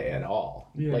play at all.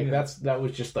 Yeah, like yeah. that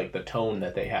was just like the tone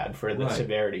that they had for the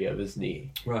severity of his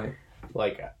knee. Right.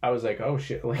 Like I was like, oh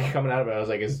shit! Like coming out of it, I was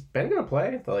like, is Ben gonna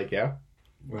play? They're like, yeah.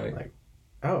 Right. Like,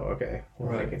 oh okay.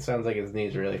 Well, Right. Like, it sounds like his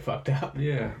knee's really fucked up.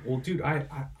 Yeah. Well, dude, I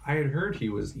had heard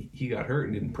he got hurt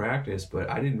and didn't practice, but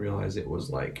I didn't realize it was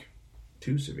like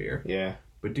too severe. Yeah.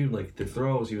 But dude, like the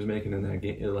throws he was making in that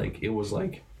game, like it was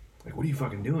like what are you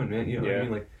fucking doing, man? You know what I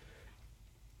mean? Like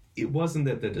it wasn't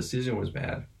that the decision was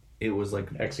bad. It was like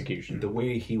execution. The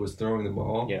way he was throwing the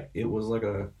ball. Yeah. It was like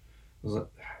it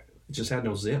just had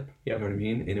no zip. Yep. You know what I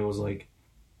mean? And it was like,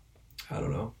 I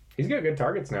don't know. He's got good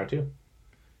targets now too.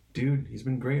 Dude, he's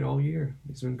been great all year.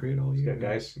 He's got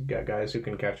guys who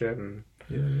can catch it, and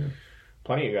yeah.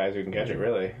 plenty of guys who can catch it.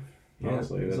 Really, yeah.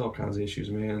 Honestly, There's all kinds of issues,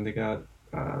 man. They got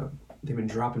they've been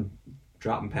dropping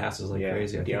passes like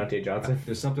crazy. Deontay Johnson.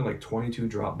 There's something like 22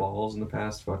 drop balls in the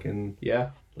past fucking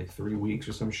like 3 weeks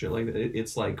or some shit like that.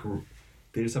 It's like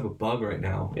they just have a bug right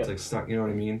now. It's like stuck. You know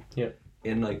what I mean? Yeah.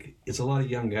 And like it's a lot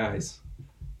of young guys.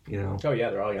 You know. Oh yeah,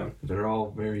 they're all young. They're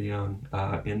all very young,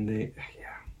 and they.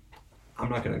 I'm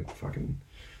not gonna fucking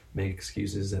make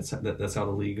excuses. That's how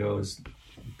the league goes.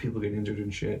 People get injured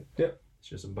and shit. Yep. It's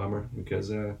just a bummer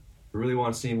because we really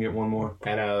want to see him get one more.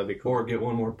 I know, that'd be cool. Or get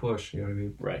one more push. You know what I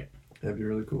mean? Right. That'd be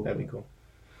really cool. That'd be cool.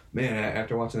 Man,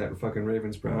 after watching that fucking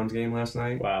Ravens-Browns game last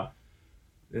night, wow,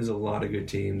 there's a lot of good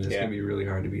teams. It's gonna be really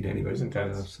hard to beat anybody. It was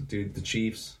intense. Dude, the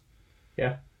Chiefs.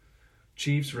 Yeah.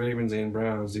 Chiefs, Ravens, and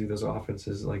Browns, dude, those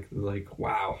offenses, like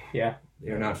wow. Yeah.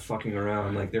 They're not fucking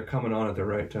around. Like, they're coming on at the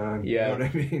right time. Yeah. You know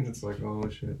what I mean? It's like, oh,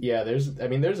 shit. Yeah, there's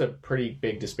a pretty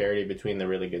big disparity between the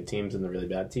really good teams and the really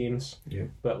bad teams. Yeah.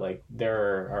 But, like, there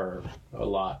are a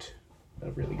lot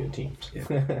of really good teams.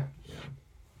 Yeah.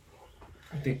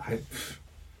 Yeah.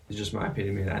 It's just my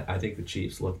opinion, man. I think the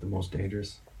Chiefs look the most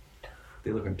dangerous.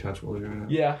 They look untouchable right now.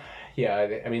 Yeah.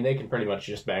 Yeah, I mean, they can pretty much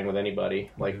just bang with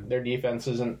anybody. Like, their defense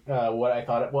isn't what I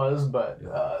thought it was, but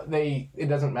it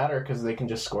doesn't matter because they can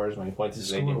just score as many points as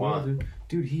they want.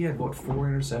 Dude, he had, 4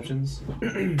 interceptions?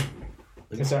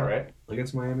 Is that right?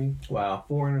 Against Miami? Wow.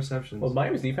 4 interceptions. Well,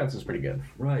 Miami's defense is pretty good.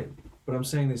 Right. But I'm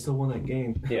saying they still won that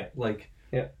game. Yeah. I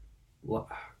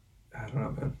don't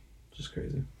know, man. Just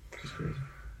crazy.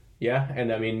 Yeah,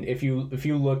 and I mean, if you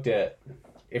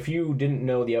didn't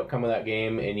know the outcome of that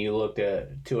game and you looked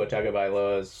at Tua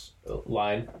Tagovailoa's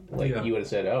line, you would have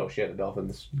said, "Oh shit, the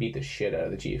Dolphins beat the shit out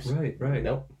of the Chiefs." Right.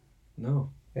 Nope. No.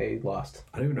 They lost.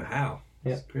 I don't even know how.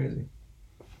 Yeah. It's crazy.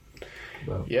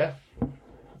 But yeah.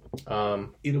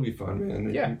 It'll be fun,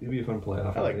 man. Yeah. It'll be a fun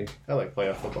playoff. I like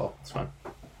playoff football. It's fun.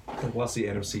 We'll see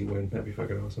NFC win. That'd be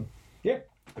fucking awesome. Yeah.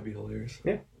 That'd be hilarious.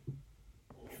 Yeah.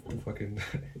 Fucking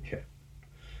yeah.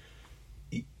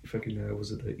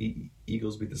 Was it the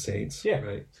Eagles beat the Saints? Yeah,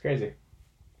 right. It's crazy.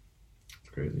 It's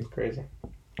crazy.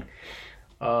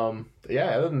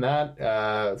 Yeah. Other than that,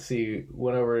 let's see.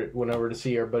 Went over to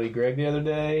see our buddy Greg the other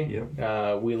day.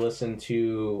 Yep. We listened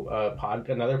to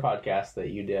another podcast that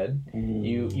you did.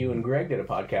 You and Greg did a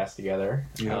podcast together.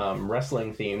 Yep.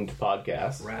 Wrestling themed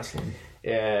podcast. Wrestling.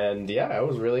 And yeah, I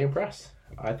was really impressed.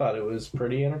 I thought it was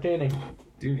pretty entertaining.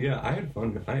 Dude, yeah, I had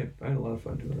fun. I had a lot of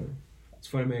fun doing it. It's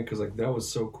funny, man, because that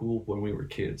was so cool when we were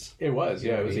kids. It was,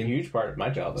 yeah. It was a huge part of my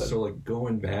childhood. So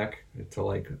going back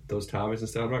to those topics and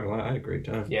stuff, I'm not gonna lie, I had a great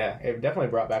time. Yeah, it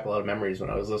definitely brought back a lot of memories when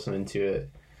I was listening to it.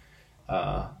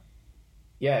 Yeah,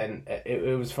 and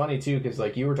it was funny too because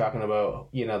you were talking about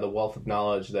the wealth of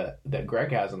knowledge that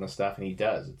Greg has on this stuff, and he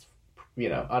does. It's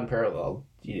unparalleled.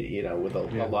 With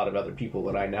a lot of other people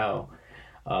that I know.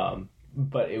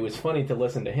 But it was funny to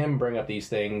listen to him bring up these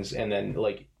things, and then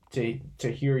to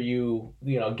hear you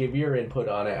give your input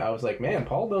on it. I was like, man,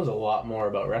 Paul knows a lot more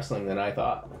about wrestling than I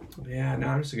thought. Yeah, no,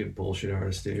 I'm just a good bullshit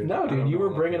artist, dude. No, dude, you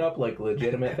were bringing up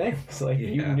legitimate things.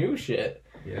 You knew shit.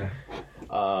 Yeah.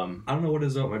 I don't know what it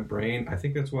is about my brain. I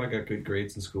think that's why I got good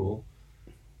grades in school.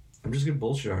 I'm just a good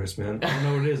bullshit artist, man. I don't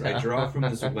know what it is. I draw from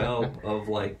this well of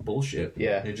like bullshit.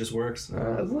 Yeah, it just works.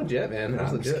 That's legit, man.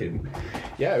 That's legit. Just kidding.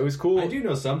 Yeah, it was cool. I do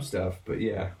know some stuff, but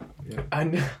yeah. I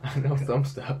know some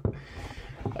stuff.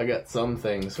 I got some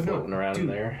things floating around dude, in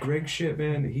there. Greg shit,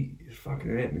 man. He's fucking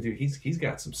it, dude. He's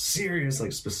got some serious,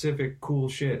 like, specific, cool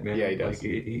shit, man. Yeah, he does.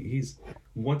 Like, he's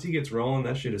once he gets rolling,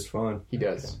 that shit is fun. He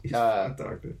does. He's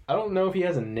fucking I don't know if he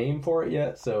has a name for it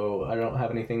yet, so I don't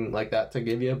have anything like that to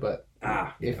give you. But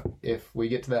if we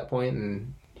get to that point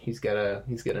and he's got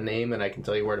a name and I can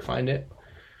tell you where to find it,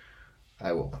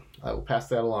 I will pass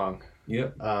that along.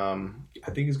 Yep. I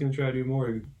think he's gonna try to do more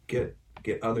to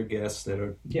get other guests that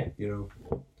are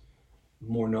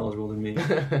more knowledgeable than me.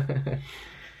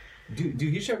 Dude,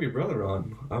 you should have your brother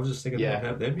on. I was just thinking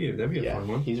that'd be a fun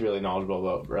one. He's really knowledgeable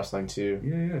about wrestling too.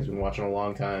 Yeah. He's been watching a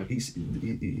long time. He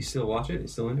still watch it?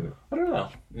 He's still into it? I don't know.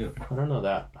 Yeah. I don't know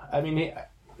that. I mean,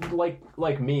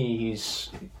 like me, he's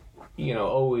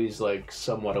always like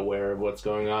somewhat aware of what's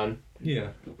going on.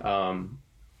 Yeah.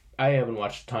 I haven't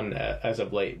watched a ton as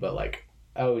of late, but like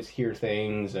I always hear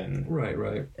things and right.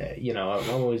 I'm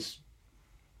always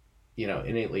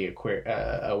innately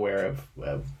aware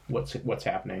of what's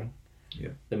happening.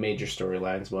 Yeah. The major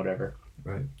storylines, whatever.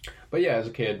 Right. But yeah, as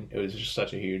a kid, it was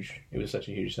such a huge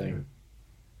thing.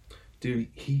 Dude,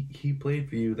 he played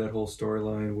for you that whole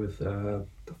storyline with the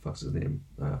fuck's his name?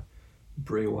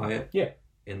 Bray Wyatt. Yeah.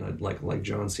 And like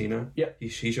John Cena. Yeah. He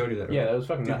showed you that, right? Yeah, that was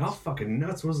fucking dude, nuts. how fucking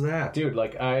nuts was that? Dude,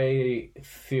 like I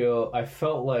felt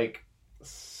like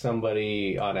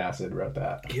somebody on acid wrote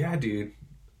that. Yeah, dude.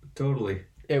 Totally.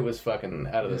 It was fucking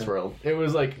out of this world. It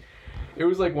was like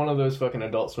one of those fucking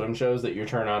Adult Swim shows that you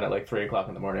turn on at like 3 o'clock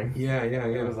in the morning. Yeah.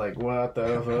 It was like, what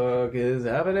the fuck is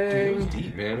happening? Dude, it was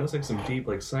deep, man. It was like some deep,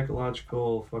 like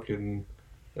psychological fucking.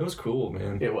 It was cool,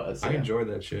 man. It was. I enjoyed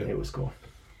that shit. It was cool.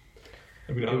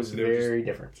 I mean, it was very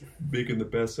different. Making the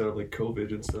best out of like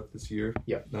COVID and stuff this year.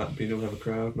 Yep. Not being able to have a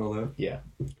crowd and all that. Yeah.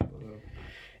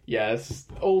 Yeah, it's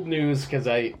old news because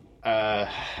it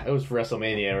was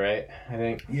WrestleMania, right? I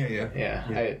think.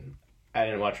 Yeah. I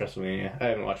didn't watch WrestleMania. I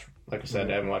haven't watched, like I said,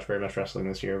 I haven't watched very much wrestling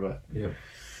this year, but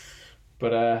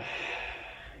that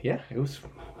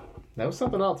was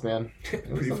something else, man.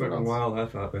 Pretty fucking wild, I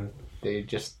thought, man. They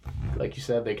just, like you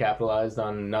said, they capitalized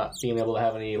on not being able to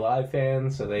have any live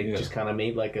fans, so they just kind of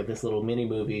made like this little mini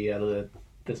movie out of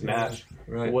this match,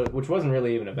 right? Which wasn't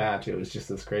really even a match; it was just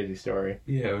this crazy story.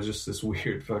 Yeah, it was just this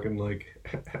weird fucking like.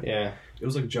 Yeah. It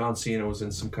was like John Cena was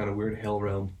in some kind of weird hell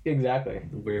realm. Exactly.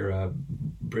 Where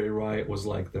Bray Wyatt was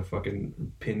like the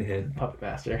fucking pinhead puppet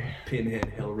master,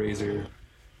 pinhead Hellraiser,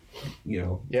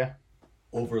 Yeah.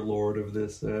 Overlord of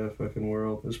this fucking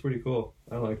world. It was pretty cool.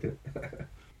 I liked it.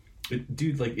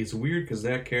 Dude, like, it's weird because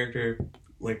that character,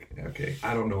 like, okay,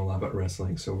 I don't know a lot about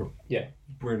wrestling, so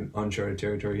we're in uncharted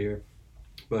territory here.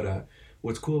 But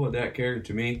what's cool about that character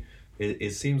to me,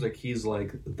 it seems like he's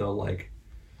like the, like,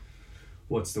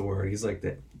 what's the word? He's like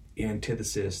the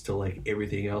antithesis to, like,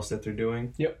 everything else that they're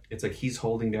doing. Yep. It's like he's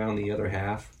holding down the other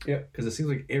half. Yep. Because it seems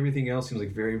like everything else seems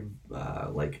like very,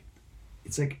 like,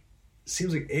 it's like,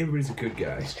 seems like everybody's a good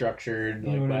guy. Structured,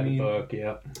 like, by the book,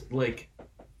 Like,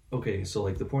 okay, so,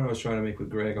 like, the point I was trying to make with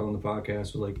Greg on the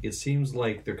podcast was, like, it seems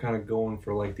like they're kind of going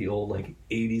for, like, the old, like,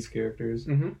 80s characters.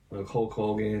 Mm-hmm. Like Hulk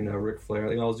Hogan, Ric Flair.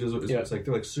 Like, all it's like,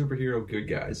 they're, like, superhero good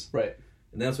guys. Right.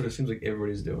 And that's what it seems like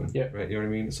everybody's doing. Yeah. Right? You know what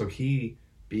I mean? So he,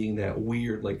 being that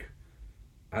weird, like,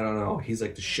 I don't know, he's,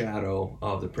 like, the shadow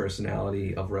of the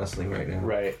personality of wrestling right now.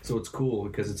 Right. So it's cool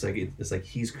because it's like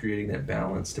he's creating that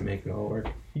balance to make it all work.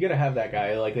 You gotta have that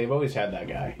guy. Like, they've always had that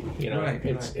guy. Right,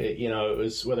 it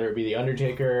was whether it be the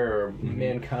Undertaker or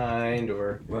Mankind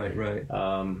or right.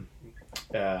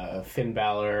 Finn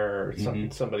Balor or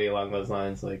somebody along those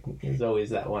lines. Like, there's always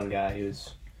that one guy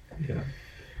who's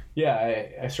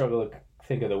I struggle to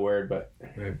think of the word, but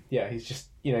he's just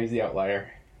he's the outlier.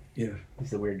 Yeah,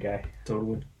 he's the weird guy.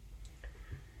 Totally.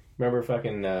 Remember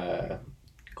fucking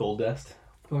Goldust?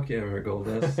 Fuck yeah, I remember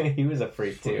Goldust. He was a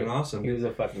freak too. Fucking awesome. He was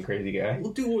a fucking crazy guy.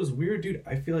 Well, dude, what was weird, dude?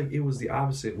 I feel like it was the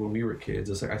opposite when we were kids.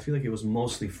 It's like I feel like it was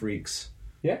mostly freaks.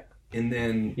 Yeah. And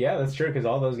then that's true because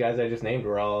all those guys I just named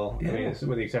were all. I mean, with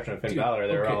the exception of Finn Balor,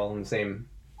 they were all in the same.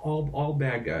 All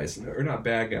bad guys, or not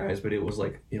bad guys, but it was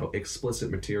like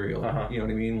explicit material. You know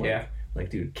what I mean? Like, like,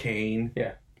 dude, Kane.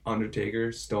 Yeah.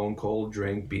 Undertaker, Stone Cold,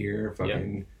 drank beer,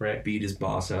 fucking beat his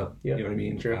boss up. You know what I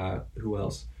mean? True. Who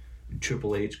else?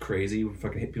 Triple H, crazy, would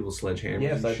fucking hit people with sledgehammers.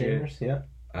 Yeah, sledgehammers. Shit.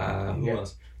 Who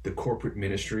else? The Corporate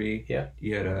Ministry. Yeah.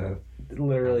 You had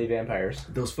literally vampires.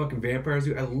 Those fucking vampires,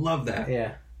 dude. I love that.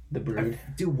 Yeah. The Brood.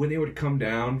 Dude, when they would come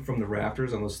down from the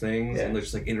rafters on those things and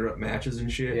just like interrupt matches and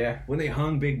shit. Yeah. When they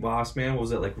hung Big Boss Man, what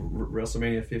was that, like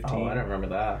WrestleMania 15? Oh, I don't remember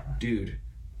that. Dude,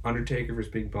 Undertaker versus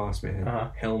Big Boss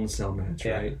Man. Hell in a Cell match,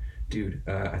 right? Dude,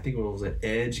 I think what was it?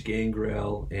 Edge,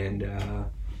 Gangrel, and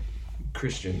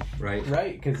Christian, right?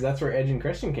 Right, because that's where Edge and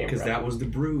Christian came from. Because that was the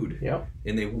Brood. Yep.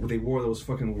 And they wore those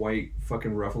fucking white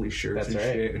fucking ruffly shirts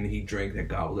shit, and he drank that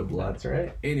goblet of blood. That's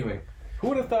right. Anyway. Who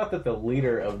would have thought that the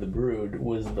leader of the Brood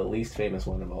was the least famous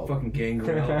one of all? Fucking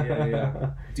Gangrel.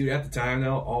 Yeah. Dude, at the time,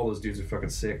 though, all those dudes are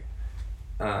fucking sick.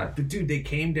 But, dude, they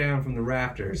came down from the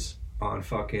rafters on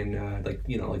fucking,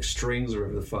 like strings or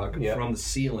whatever the fuck, from the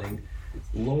ceiling,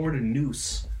 lowered a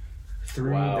noose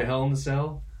through the Hell in the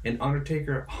Cell, and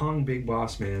Undertaker hung Big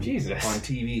Boss Man on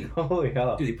TV. Holy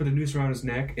hell. Dude, they put a noose around his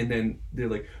neck, and then they're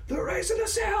like, they're raising the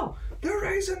cell! They're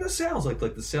raising the cells! Like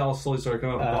the cell slowly started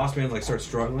coming up, and Boss Man, starts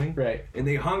struggling. Right. And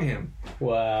they hung him.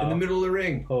 Wow. In the middle of the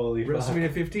ring. Holy fuck.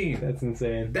 WrestleMania 15. That's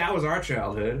insane. That was our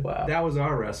childhood. Wow. That was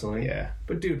our wrestling. Yeah.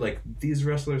 But, dude, these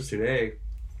wrestlers today,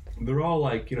 they're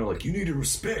all you need to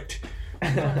respect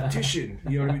competition.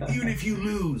 You know what I mean? Even if you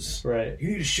lose. Right. You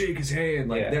need to shake his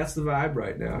hand. That's the vibe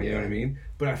right now. You know what I mean?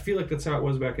 But I feel like that's how it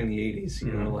was back in the 80s.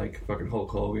 You know, fucking Hulk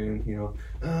Hogan,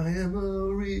 I am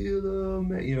a real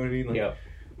man. You know what I mean?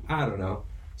 I don't know.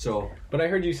 So, but I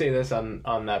heard you say this on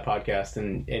that podcast,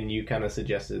 and you kind of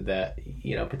suggested that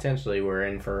potentially we're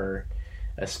in for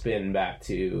a spin back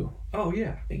to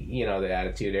the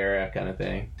Attitude Era kind of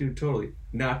thing. Dude, totally.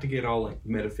 Not to get all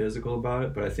metaphysical about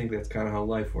it, but I think that's kind of how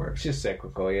life works. It's just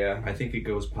cyclical, yeah. I think it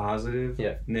goes positive,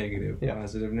 negative,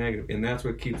 positive, negative, and that's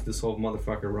what keeps this whole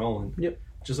motherfucker rolling. Yep.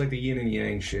 Just like the yin and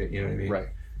yang shit, you know what I mean? Right.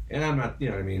 And I'm not, you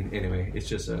know what I mean. Anyway, it's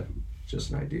just an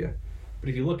idea. But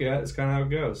if you look at it, it's kind of how it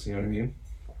goes. You know what I mean?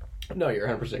 No, you're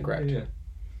 100% correct. Yeah.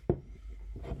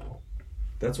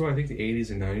 That's why I think the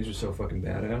 80s and 90s were so fucking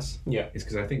badass. Yeah. It's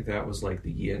because I think that was the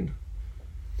yin.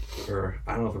 Or,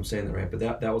 I don't know if I'm saying that right, but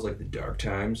that was the dark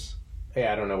times.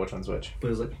 Yeah, I don't know which one's which.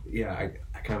 But it's I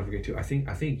kind of forget too. I think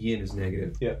yin is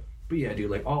negative. Yeah. But yeah,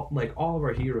 dude, all of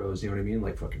our heroes, you know what I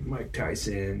mean? Fucking Mike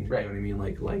Tyson, right. You know what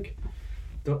I mean?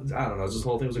 I don't know, this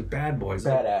whole thing was bad boys.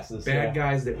 Badasses. Bad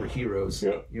guys that were heroes.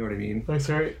 Yeah. You know what I mean? That's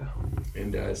right.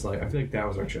 And it's I feel like that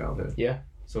was our childhood. Yeah.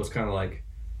 So it's kind of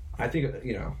I think,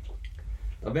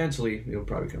 eventually it'll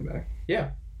probably come back. Yeah.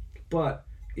 But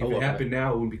if it happened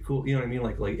now, it would be cool. You know what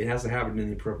I mean? It has to happen in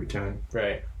the appropriate time.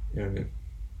 Right. You know what I mean?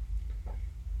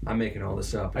 I'm making all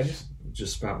this up. I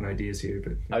just spouting ideas here,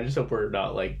 but I just hope we're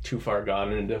not too far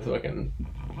gone into fucking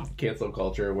cancel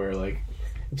culture where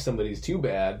if somebody's too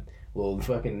bad, well,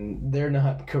 fucking they're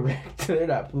not correct. They're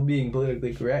not being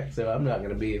politically correct. So I'm not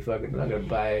gonna I'm not gonna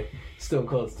buy Stone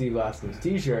Cold Steve Austin's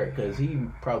T-shirt because he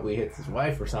probably hits his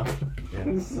wife or something. Yeah. I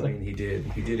mean, he did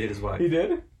hit his wife. He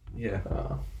did. Yeah.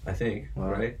 I think.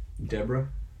 Right. Deborah.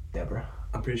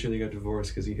 I'm pretty sure they got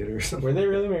divorced because he hit her or something. Were they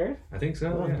really married? I think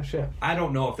so. Oh, yeah. Shit. I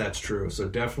don't know if that's true, so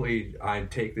definitely I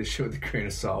take this shit with a grain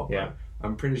of salt. Yeah.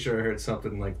 I'm pretty sure I heard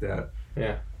something like that.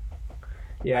 Yeah.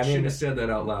 Yeah. I shouldn't have said that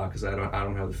out loud because I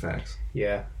don't have the facts.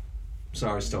 Yeah.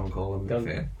 Sorry, Stone Cold. I'm a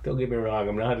fan. Don't get me wrong.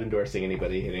 I'm not endorsing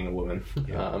anybody hitting a woman.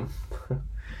 Yeah. Of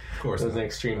course. That was an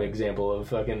extreme example of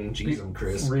fucking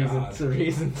Chris.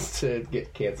 Reasons to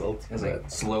get canceled. As I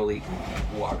slowly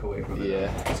walk away from it.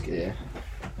 Yeah.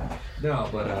 No,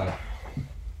 but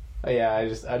yeah, I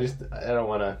don't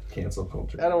want to cancel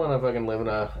culture. I don't want to fucking live in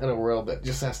a world that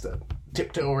just has to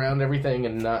tiptoe around everything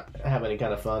and not have any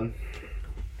kind of fun.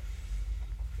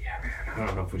 Yeah, man. I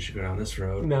don't know if we should go down this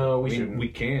road. No, we shouldn't. We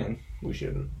can. We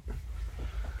shouldn't.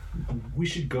 We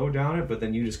should go down it, but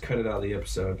then you just cut it out of the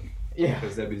episode. Yeah.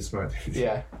 Because that'd be the smart thing.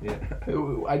 Yeah.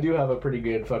 I do have a pretty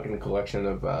good fucking collection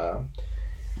of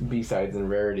B-sides and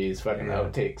rarities, fucking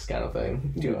outtakes kind of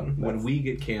thing. Dude, when we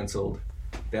get canceled,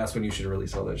 that's when you should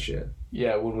release all that shit.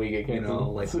 Yeah, when we get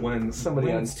canceled. When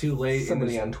it's too late.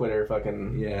 Somebody on Twitter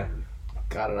fucking... Yeah.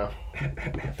 I don't know.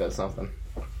 Does something.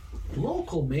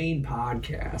 Local Maine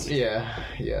podcast.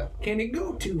 Yeah. Can it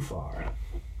go too far?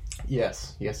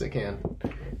 Yes, it can.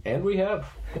 And we have.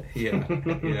 Yeah,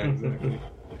 exactly.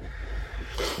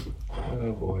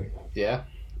 Oh boy. Yeah.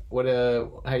 What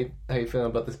how you feeling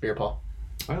about this beer, Paul?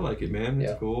 I like it, man.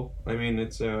 It's cool. I mean,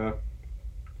 it's yeah,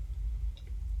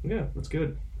 it's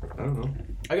good. I don't know.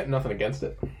 I got nothing against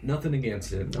it. Nothing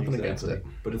against it. Against it.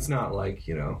 But it's not I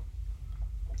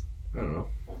don't know.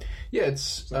 Yeah,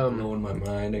 it's no in my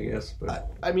mind, I guess.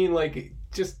 But I mean,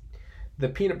 just the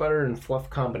peanut butter and fluff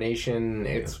combination.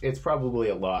 It's probably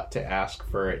a lot to ask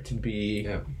for it to be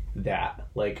that.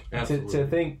 To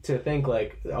think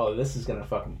oh, this is gonna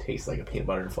fucking taste like a peanut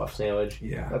butter and fluff sandwich.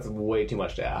 Yeah, that's way too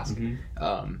much to ask.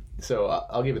 Mm-hmm. So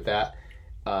I'll give it that.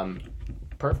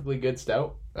 Perfectly good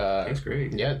stout. Tastes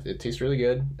great. Yeah, it tastes really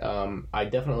good. I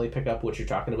definitely pick up what you're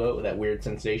talking about with that weird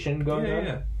sensation going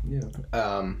on.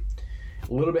 Yeah.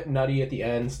 A little bit nutty at the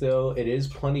end still. It is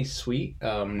plenty sweet.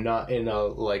 Not in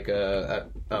a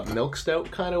milk stout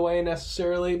kind of way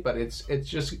necessarily, but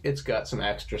it's got some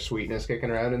extra sweetness kicking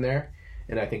around in there.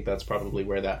 And I think that's probably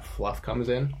where that fluff comes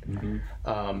in.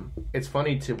 Mm-hmm. It's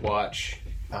funny to watch,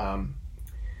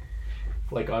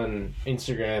 like on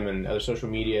Instagram and other social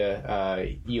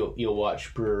media. You'll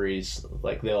watch breweries,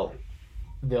 like they'll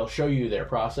show you their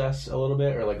process a little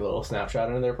bit, or like a little snapshot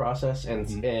into their process, and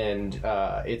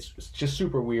it's just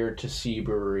super weird to see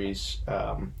breweries.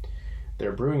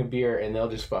 They're brewing a beer and they'll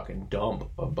just fucking dump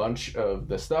a bunch of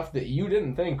the stuff that you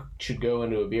didn't think should go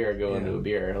into a beer into a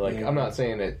beer. Like, I'm not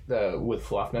saying it with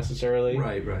fluff necessarily.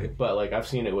 Right. But, like, I've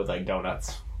seen it with, like,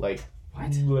 donuts. Like,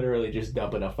 what? Literally just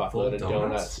dumping a fuckload of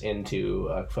donuts into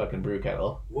a fucking brew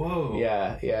kettle. Whoa.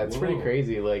 Yeah, it's pretty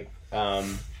crazy. Like,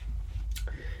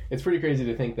 it's pretty crazy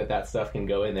to think that stuff can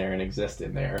go in there and exist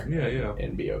in there.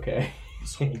 And be okay.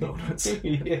 Whole donuts.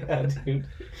 Yeah, dude.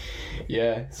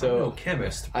 Yeah, so I'm no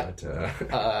chemist, but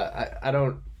I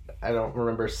don't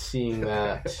remember seeing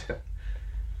that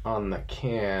on the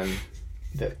can.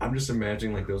 That I'm just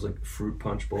imagining like those like fruit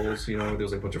punch bowls, you know,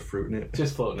 there's like a bunch of fruit in it,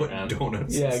 just floating but around.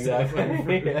 donuts. Yeah,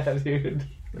 exactly. Yeah, dude.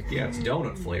 Like, yeah, it's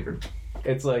donut flavored.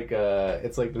 It's like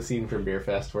the scene from Beer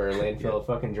Fest where Lane Phil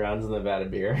fucking drowns in the vat of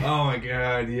beer. Oh my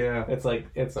god, yeah. It's like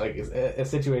a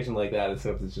situation like that,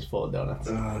 except it's just full of donuts.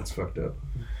 Oh, that's fucked up.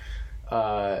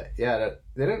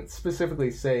 They didn't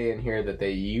specifically say in here that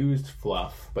they used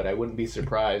fluff, but I wouldn't be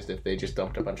surprised if they just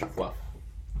dumped a bunch of fluff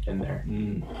in there.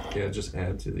 Yeah, just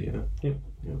add to the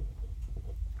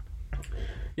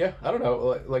Yeah, I don't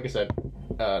know. Like I said,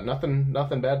 nothing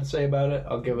bad to say about it.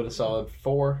 I'll give it a solid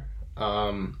 4.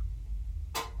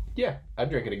 Yeah, I'd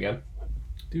drink it again.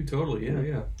 Dude, totally.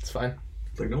 Yeah. It's fine.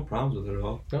 Like no problems with it at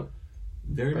all. Nope.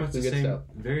 Very much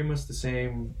the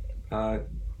same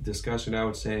discussion, I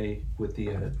would say, with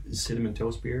the cinnamon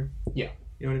toast beer. Yeah.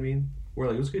 You know what I mean? Where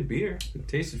like it was good beer. It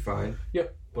tasted fine.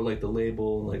 Yep. But like the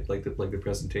label, like the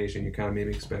presentation, you're kind of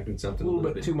maybe expecting something a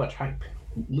little bit too much hype.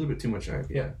 A little bit too much hype.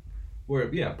 Yeah.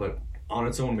 But on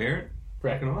its own merit,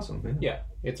 fucking awesome. Man. Yeah.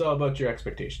 It's all about your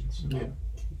expectations.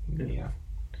 Yeah.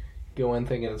 Go in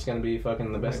thinking it's going to be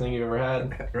fucking the best thing you've ever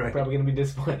had. Right. Probably going to be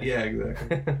disappointed. Yeah,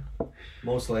 exactly.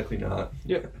 Most likely not.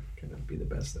 Yep. Going to be the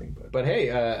best thing. But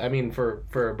hey, I mean, for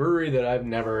a brewery that I've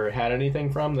never had anything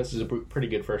from, this is a pretty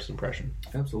good first impression.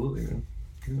 Absolutely, man.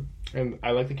 Yeah. And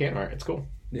I like the can art. It's cool.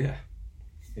 Yeah.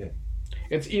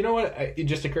 It's, you know what? It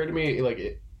just occurred to me,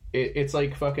 like, it's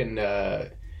like fucking,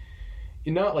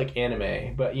 not like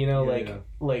anime, but, you know,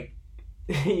 like,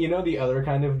 you know the other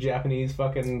kind of Japanese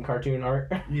fucking cartoon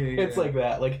art? Yeah. It's like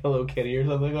that, like Hello Kitty or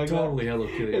something like totally that. Hello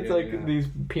Kitty. It's like these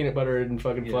peanut butter and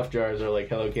fucking fluff jars are like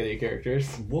Hello Kitty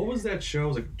characters. What was that show? It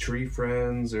was like Tree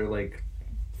Friends or like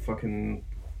fucking...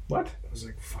 What? It was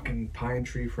like fucking Pine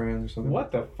Tree Friends or something.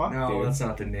 What the fuck, No, dude? that's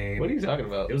not the name. What are you talking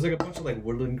about? It was like a bunch of like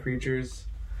woodland creatures,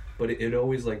 but it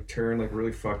always like turned like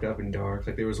really fucked up and dark.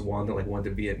 Like there was one that like went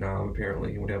to Vietnam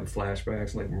apparently and would have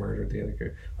flashbacks and like murdered the other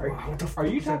character. Are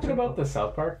you talking about the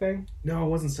South Park thing? No, it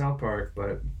wasn't South Park,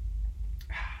 but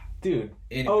dude.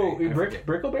 Anyway,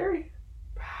 Brickleberry?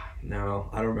 No,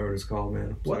 I don't remember what it's called,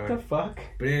 man. What the fuck?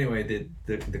 But anyway,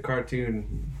 the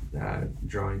cartoon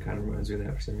drawing kind of reminds me of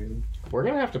that for some reason. We're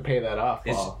gonna have to pay that off.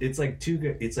 It's like two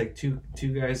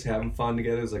guys having fun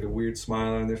together. There's like a weird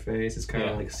smile on their face. It's kind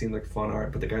of like seemed like fun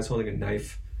art, but the guy's holding a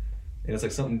knife, and it's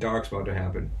like something dark's about to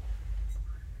happen.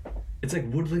 It's like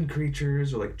woodland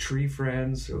creatures or like tree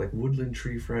friends or like woodland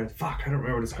tree friends. Fuck, I don't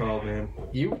remember what it's called, man.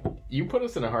 You put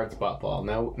us in a hard spot, Paul.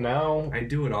 Now I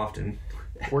do it often.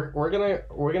 We're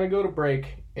gonna go to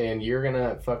break, and you're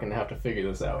gonna fucking have to figure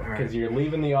this out because you're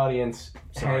leaving the audience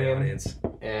hanging,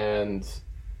 and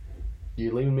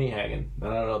you're leaving me hanging. I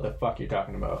don't know what the fuck you're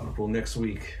talking about. Well, next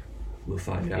week we'll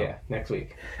find out. Yeah, next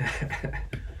week,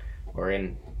 or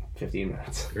in 15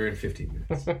 minutes. Or in 15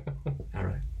 minutes. All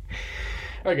right.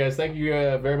 All right, guys. Thank you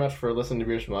very much for listening to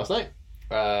Beers from Last Night.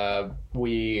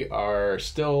 We are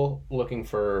still looking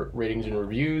for ratings and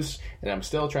reviews, and I'm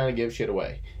still trying to give shit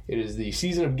away. It is the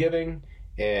season of giving,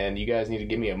 and you guys need to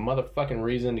give me a motherfucking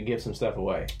reason to give some stuff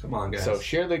away. Come on, guys. So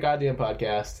share the goddamn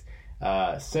podcast.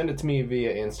 Send it to me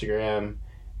via Instagram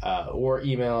or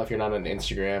email if you're not on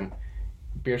Instagram.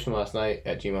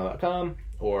 beersfromlastnight@gmail.com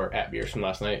or at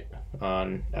beersfromlastnight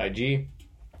on IG.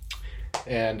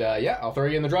 And I'll throw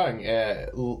you in the drawing.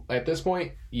 At this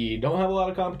point, you don't have a lot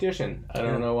of competition. I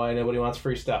don't know why nobody wants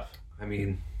free stuff. I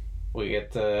mean, we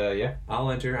get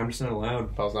I'll enter. I'm just not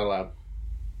allowed. Paul's not allowed.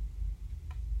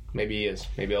 Maybe he is.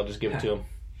 Maybe I'll just give it to him.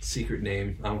 Secret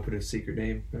name. I won't put a secret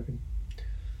name.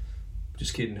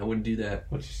 Just kidding. I wouldn't do that.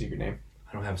 What's your secret name?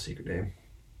 I don't have a secret name.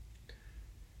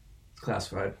 It's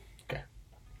classified. Okay.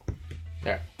 All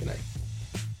right. Good night.